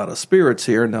lot of spirits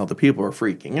here. Now the people are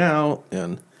freaking out.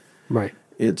 And right.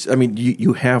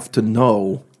 You have to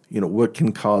know, what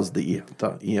can cause the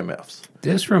EMFs.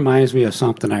 This reminds me of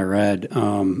something I read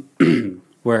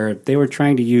where they were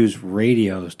trying to use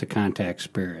radios to contact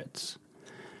spirits.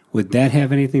 Would that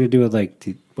have anything to do with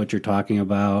what you're talking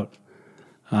about?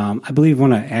 I believe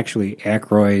one of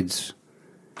Aykroyd's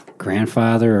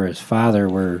grandfather or his father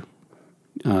were...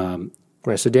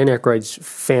 Right, so Dan Aykroyd's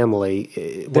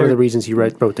family, one of the reasons he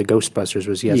wrote the Ghostbusters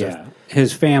was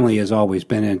his family has always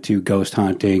been into ghost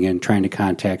hunting and trying to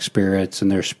contact spirits,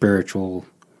 and they're spiritual.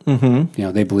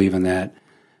 Mm-hmm. They believe in that.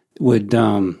 Would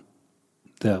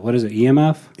what is it,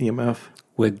 EMF? EMF.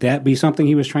 Would that be something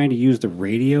he was trying to use the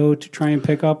radio to try and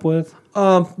pick up with?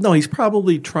 No, he's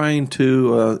probably trying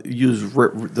to use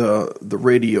the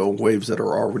radio waves that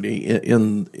are already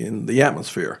in the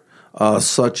atmosphere.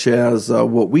 Such as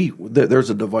there's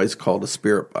a device called a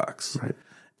spirit box. Right.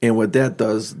 And what that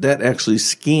does, that actually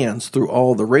scans through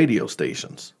all the radio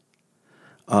stations.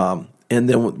 And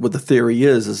then what the theory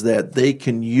is that they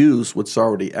can use what's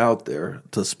already out there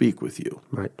to speak with you.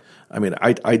 Right. I mean,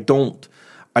 I don't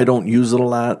use it a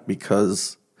lot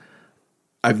because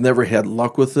I've never had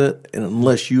luck with it. And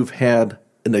unless you've had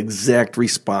an exact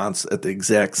response at the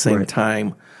exact same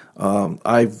time,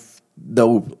 I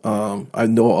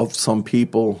know of some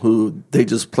people who they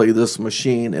just play this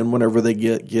machine, and whenever they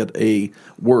get a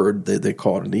word, they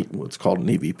call it what's called an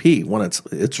EVP. When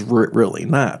it's really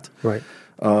not. Right.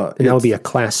 And that would be a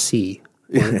Class C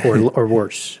or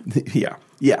worse. Yeah.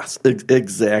 Yes.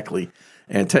 Exactly.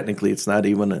 And technically, it's not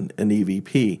even an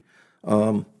EVP.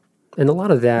 And a lot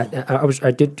of that,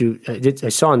 I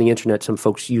saw on the internet some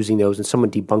folks using those and someone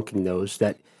debunking those,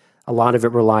 that a lot of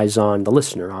it relies on the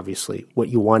listener, obviously, what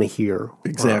you want to hear.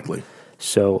 Exactly.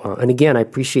 So, and again, I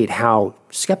appreciate how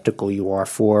skeptical you are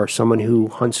for someone who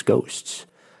hunts ghosts.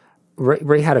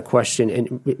 Ray had a question,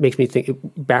 and it makes me think,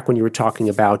 back when you were talking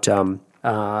about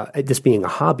this being a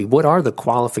hobby, what are the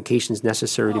qualifications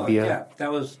necessary to be a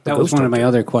that was one of my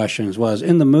other questions. Was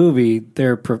in the movie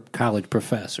they're college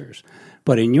professors,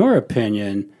 but in your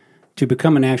opinion, to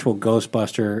become an actual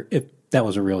Ghostbuster, if that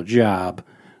was a real job,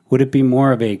 would it be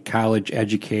more of a college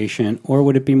education, or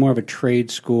would it be more of a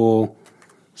trade school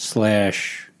 /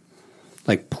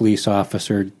 police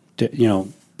officer?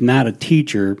 Not a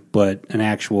teacher, but an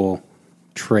actual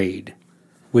trade.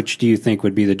 Which do you think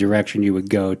would be the direction you would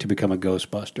go to become a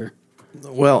Ghostbuster?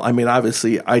 Well, I mean,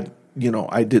 obviously, I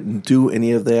didn't do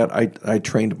any of that. I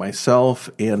trained myself,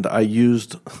 and I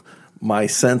used my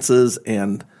senses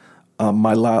and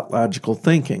my logical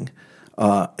thinking.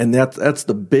 And that's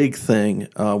the big thing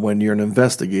when you're an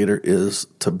investigator, is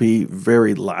to be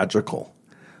very logical.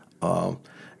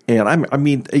 And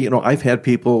I've had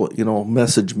people,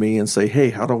 message me and say, hey,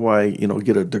 how do I,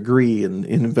 get a degree in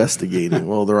investigating?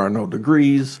 Well, there are no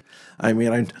degrees. I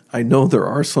mean, I know there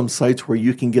are some sites where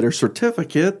you can get a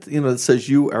certificate, that says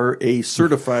you are a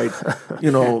certified,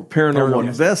 paranormal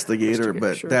investigator,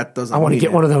 but sure. That doesn't I want to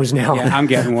get one of those now. Yeah, I'm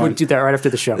getting one. We'll do that right after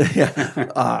the show.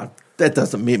 That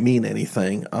doesn't mean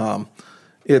anything.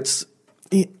 It's...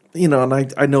 and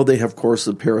I know they have courses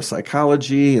of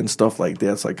parapsychology and stuff like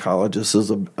that. Psychologist is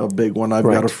a big one. I've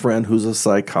got a friend who's a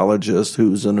psychologist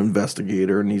who's an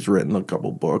investigator, and he's written a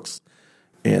couple books.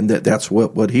 And that's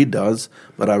what he does.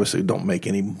 But obviously don't make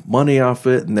any money off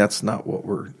it, and that's not what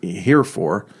we're here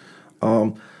for.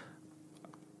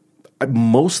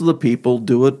 Most of the people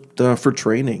do it for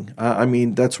training.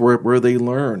 That's where they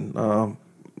learn.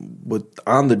 With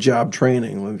on-the-job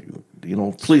training,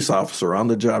 police officer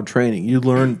on-the-job training. You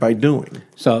learn by doing.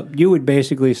 So you would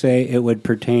basically say it would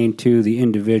pertain to the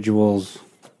individual's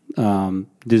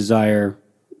desire,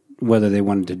 whether they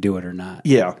wanted to do it or not.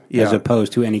 Yeah. As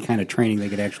opposed to any kind of training they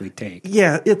could actually take.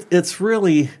 Yeah, it's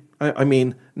really...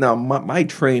 now my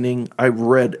training, I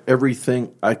read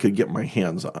everything I could get my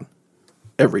hands on.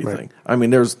 Everything. Right.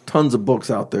 There's tons of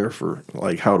books out there for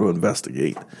how to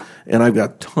investigate, and I've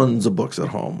got tons of books at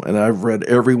home, and I've read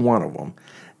every one of them,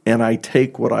 and I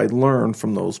take what I learn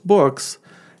from those books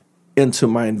into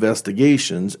my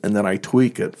investigations, and then I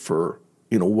tweak it for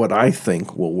what I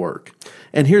think will work.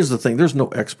 And here's the thing: there's no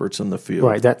experts in the field.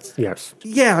 Right. That's yes.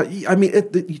 Yeah.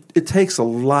 It takes a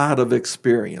lot of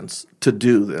experience to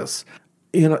do this.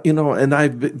 And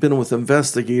I've been with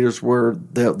investigators where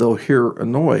they'll hear a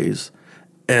noise.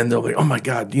 And they're like, oh, my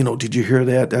God, did you hear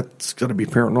that? That's going to be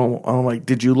paranormal. I'm like,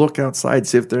 did you look outside,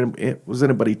 see if there was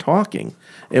anybody talking?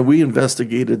 And we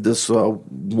investigated this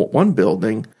one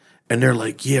building, and they're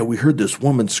like, yeah, we heard this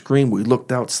woman scream. We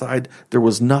looked outside. There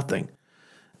was nothing.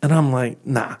 And I'm like,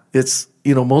 nah, it's,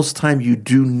 most time you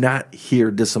do not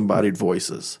hear disembodied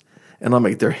voices. And I'm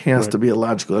like, there has to be a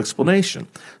logical explanation.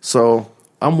 So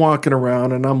I'm walking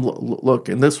around and I'm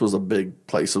looking. This was a big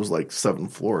place. It was like 7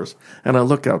 floors. And I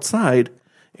look outside,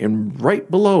 and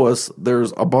right below us,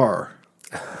 there's a bar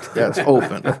that's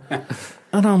open.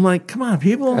 And I'm like, come on,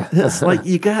 people. It's like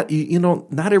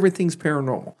not everything's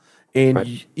paranormal.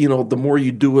 And, the more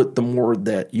you do it, the more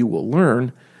that you will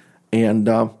learn. And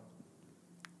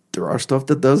there are stuff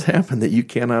that does happen that you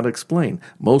cannot explain.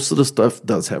 Most of the stuff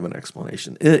does have an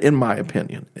explanation, in my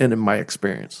opinion and in my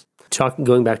experience.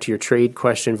 Going back to your trade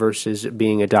question versus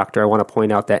being a doctor, I want to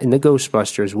point out that in the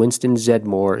Ghostbusters, Winston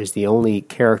Zeddemore is the only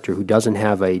character who doesn't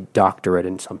have a doctorate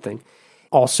in something.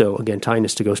 Also, again, tying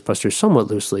this to Ghostbusters somewhat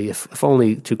loosely, if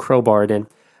only to crowbar it in,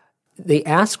 they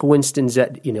ask Winston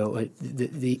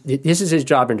this is his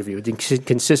job interview. It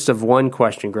consists of one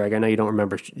question, Greg. I know you don't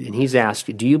remember. And he's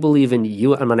asked, do you believe in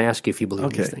I'm going to ask you if you believe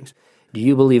in these things. Do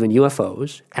you believe in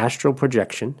UFOs, astral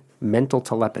projection, mental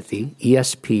telepathy,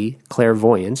 ESP,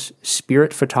 clairvoyance,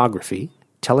 spirit photography,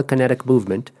 telekinetic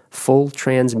movement, full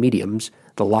trans mediums,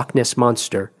 the Loch Ness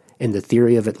Monster, and the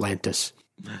theory of Atlantis?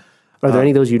 Are there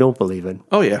any of those you don't believe in?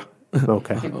 Oh, yeah.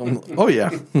 Okay. Oh, yeah.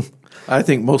 I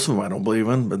think most of them I don't believe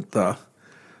in, but,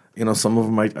 some of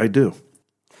them I do.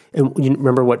 And you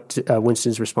remember what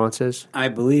Winston's response is? I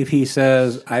believe he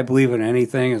says, I believe in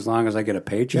anything as long as I get a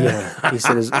paycheck. Yeah. He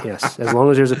said, yes, as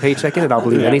long as there's a paycheck in it, I'll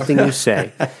believe anything you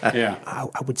say. Yeah.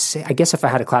 I would say, I guess if I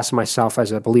had to classify myself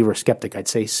as a believer or skeptic, I'd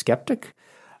say skeptic.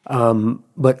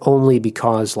 But only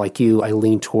because, like you, I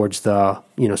lean towards the,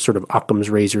 sort of Occam's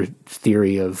razor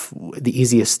theory of the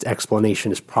easiest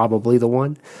explanation is probably the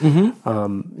one.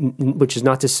 Mm-hmm. Which is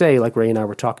not to say, like Ray and I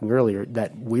were talking earlier,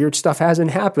 that weird stuff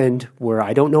hasn't happened where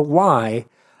I don't know why,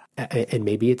 and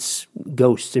maybe it's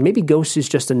ghosts. And maybe ghosts is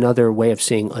just another way of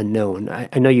saying unknown.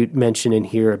 I know you mentioned in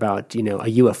here about, a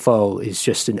UFO is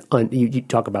just you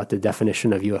talk about the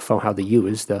definition of UFO, how the U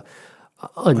is the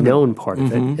unknown part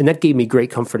of it. And that gave me great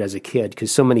comfort as a kid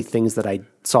because so many things that I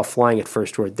saw flying at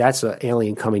first were, that's an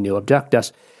alien coming to abduct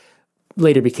us,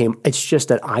 later became, it's just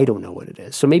that I don't know what it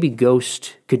is. So maybe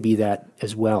ghost could be that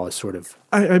as well as sort of.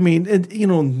 I mean,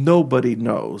 nobody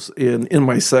knows. In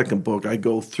my second book, I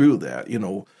go through that,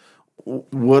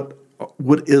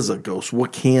 what is a ghost?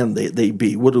 What can they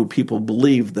be? What do people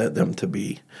believe them to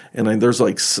be? And there's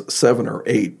like 7 or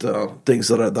 8 things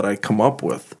that I come up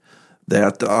with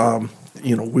that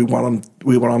we want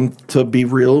them to be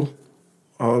real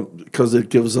because it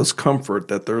gives us comfort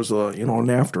that there's an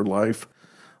afterlife,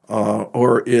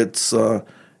 or it's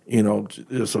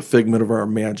it's a figment of our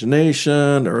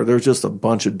imagination, or there's just a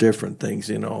bunch of different things.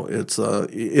 It's a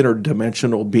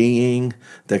interdimensional being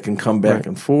that can come back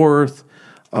and forth.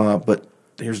 But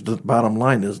here's the bottom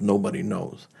line: is nobody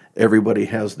knows. Everybody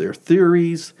has their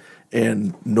theories,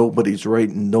 and nobody's right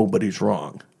and nobody's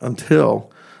wrong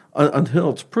until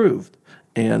it's proved.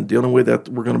 And the only way that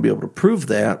we're going to be able to prove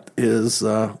that is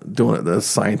doing it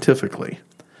scientifically.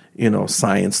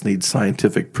 Science needs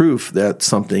scientific proof that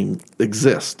something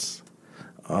exists.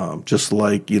 Just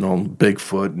like,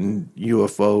 Bigfoot and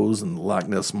UFOs and the Loch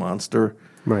Ness Monster.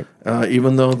 Right.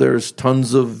 Even though there's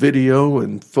tons of video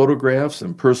and photographs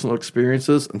and personal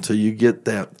experiences, until you get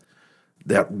that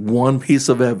one piece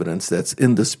of evidence that's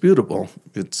indisputable,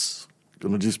 it's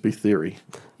going to just be theory.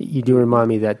 You do remind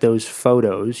me that those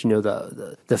photos,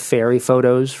 the fairy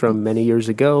photos from many years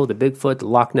ago, the Bigfoot, the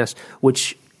Loch Ness,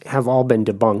 which have all been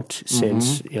debunked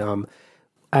since,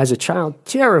 as a child,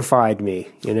 terrified me,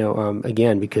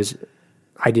 again, because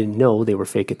I didn't know they were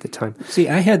fake at the time. See,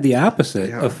 I had the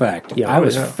opposite effect. Yeah, I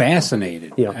was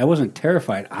fascinated. Yeah. I wasn't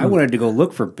terrified. I wanted to go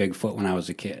look for Bigfoot when I was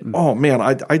a kid. Oh, man,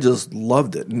 I just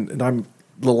loved it. And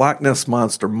the Loch Ness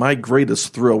Monster, my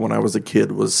greatest thrill when I was a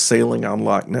kid was sailing on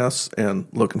Loch Ness and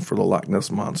looking for the Loch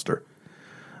Ness Monster.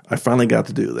 I finally got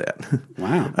to do that.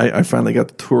 Wow. I finally got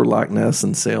to tour Loch Ness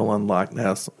and sail on Loch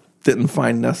Ness. Didn't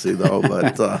find Nessie, though,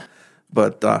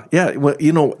 but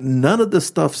none of this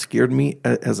stuff scared me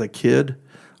as a kid.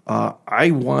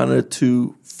 I wanted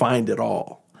to find it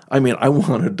all. I mean, I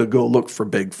wanted to go look for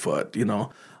Bigfoot,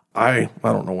 I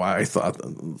don't know why I thought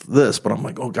this, but I'm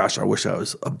like, oh gosh, I wish I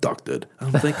was abducted.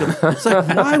 I'm thinking, it's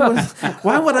like,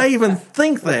 why would I even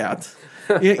think that?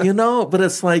 But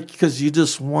it's like because you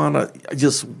just want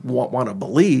to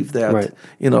believe that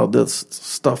this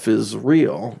stuff is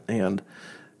real, and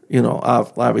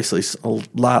Obviously a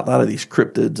lot of these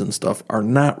cryptids and stuff are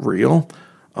not real,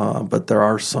 but there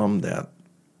are some that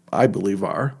I believe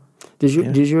are. Did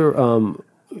your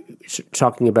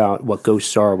talking about what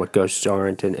ghosts are, what ghosts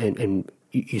aren't, and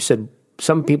you said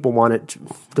some people want it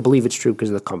to believe it's true because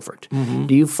of the comfort. Mm-hmm.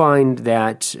 Do you find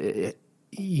that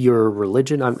your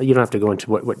religion, you don't have to go into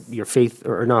what your faith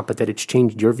or not, but that it's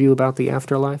changed your view about the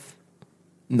afterlife?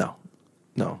 No.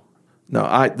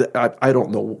 I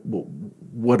don't know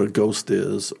what a ghost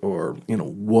is, or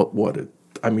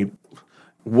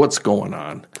what's going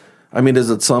on. I mean, is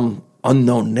it some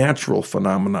unknown natural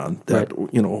phenomenon that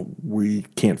we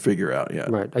can't figure out yet?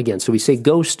 Right. Again, so we say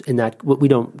ghost, and that we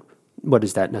don't. What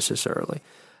is that necessarily?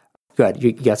 Go ahead.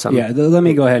 You got something? Yeah. Let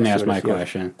me go ahead and ask my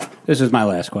question. This is my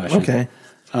last question. Okay.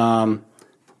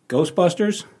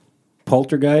 Ghostbusters,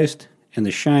 Poltergeist, and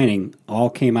The Shining all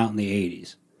came out in the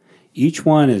 80s. Each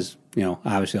one is,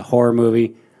 obviously a horror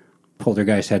movie.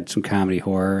 Poltergeist had some comedy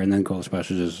horror, and then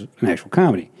Ghostbusters is an actual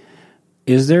comedy.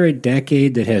 Is there a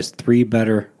decade that has 3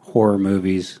 better horror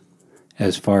movies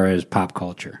as far as pop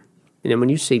culture? And when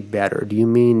you say better, do you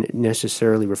mean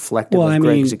necessarily reflective of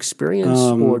Greg's experience,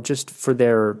 or just for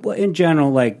their... Well, in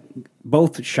general, like,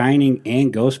 both Shining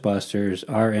and Ghostbusters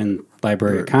are in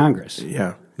Library of Congress.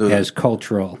 Yeah. As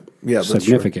cultural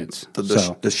significance.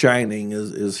 The Shining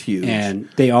is huge. And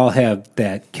they all have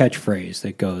that catchphrase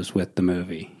that goes with the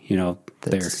movie.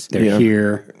 They're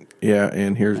here. Yeah,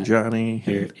 and here's Johnny.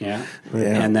 Here, yeah.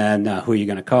 And then who are you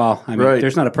going to call? I mean,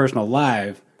 there's not a person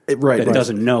alive that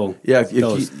doesn't know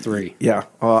those 3. Yeah.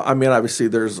 Obviously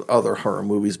there's other horror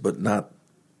movies, but not,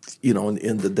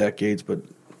 in the decades, but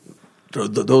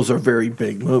those are very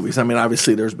big movies. I mean,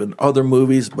 obviously there's been other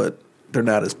movies, but they're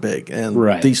not as big.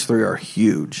 And these 3 are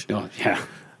huge. Oh, yeah.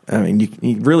 I mean,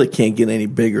 you really can't get any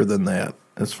bigger than that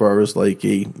as far as like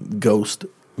a ghost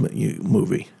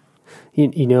movie.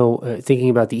 Thinking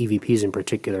about the EVPs in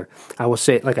particular, I will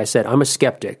say, like I said, I'm a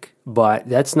skeptic, but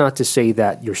that's not to say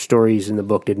that your stories in the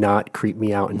book did not creep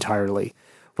me out entirely.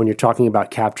 When you're talking about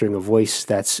capturing a voice,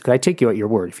 could I take you at your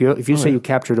word? If you say you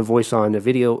captured a voice on a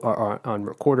video or on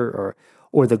recorder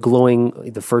or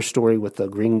the first story with the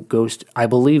green ghost, I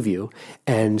believe you,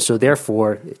 and so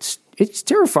therefore it's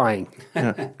terrifying.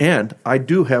 Yeah. And I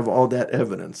do have all that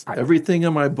evidence. Everything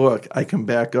in my book, I can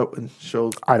back up and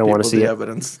show. I don't want to see the it.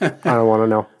 Evidence. I don't want to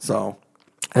know. So,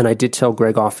 and I did tell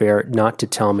Greg off air not to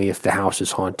tell me if the house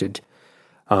is haunted.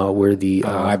 Where the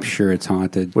I'm sure it's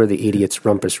haunted. Where the idiot's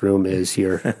rumpus room is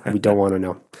here. We don't want to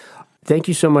know. Thank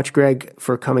you so much, Greg,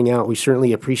 for coming out. We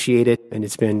certainly appreciate it, and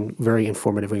it's been very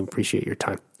informative. We appreciate your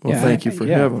time. Well, thank you for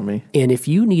having me. And if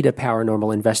you need a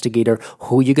paranormal investigator,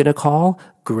 who are you going to call?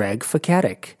 Greg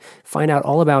Fakatic. Find out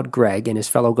all about Greg and his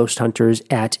fellow ghost hunters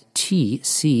at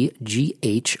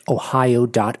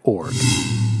tcghohio.org.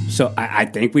 So I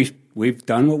think we've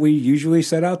done what we usually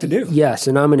set out to do. Yes,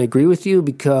 and I'm going to agree with you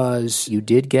because you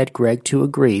did get Greg to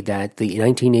agree that the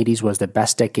 1980s was the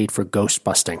best decade for ghost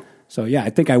busting. So, I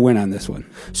think I win on this one.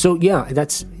 So,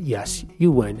 yes, you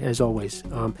win, as always.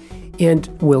 And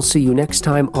we'll see you next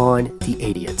time on The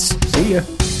Idiots. See ya.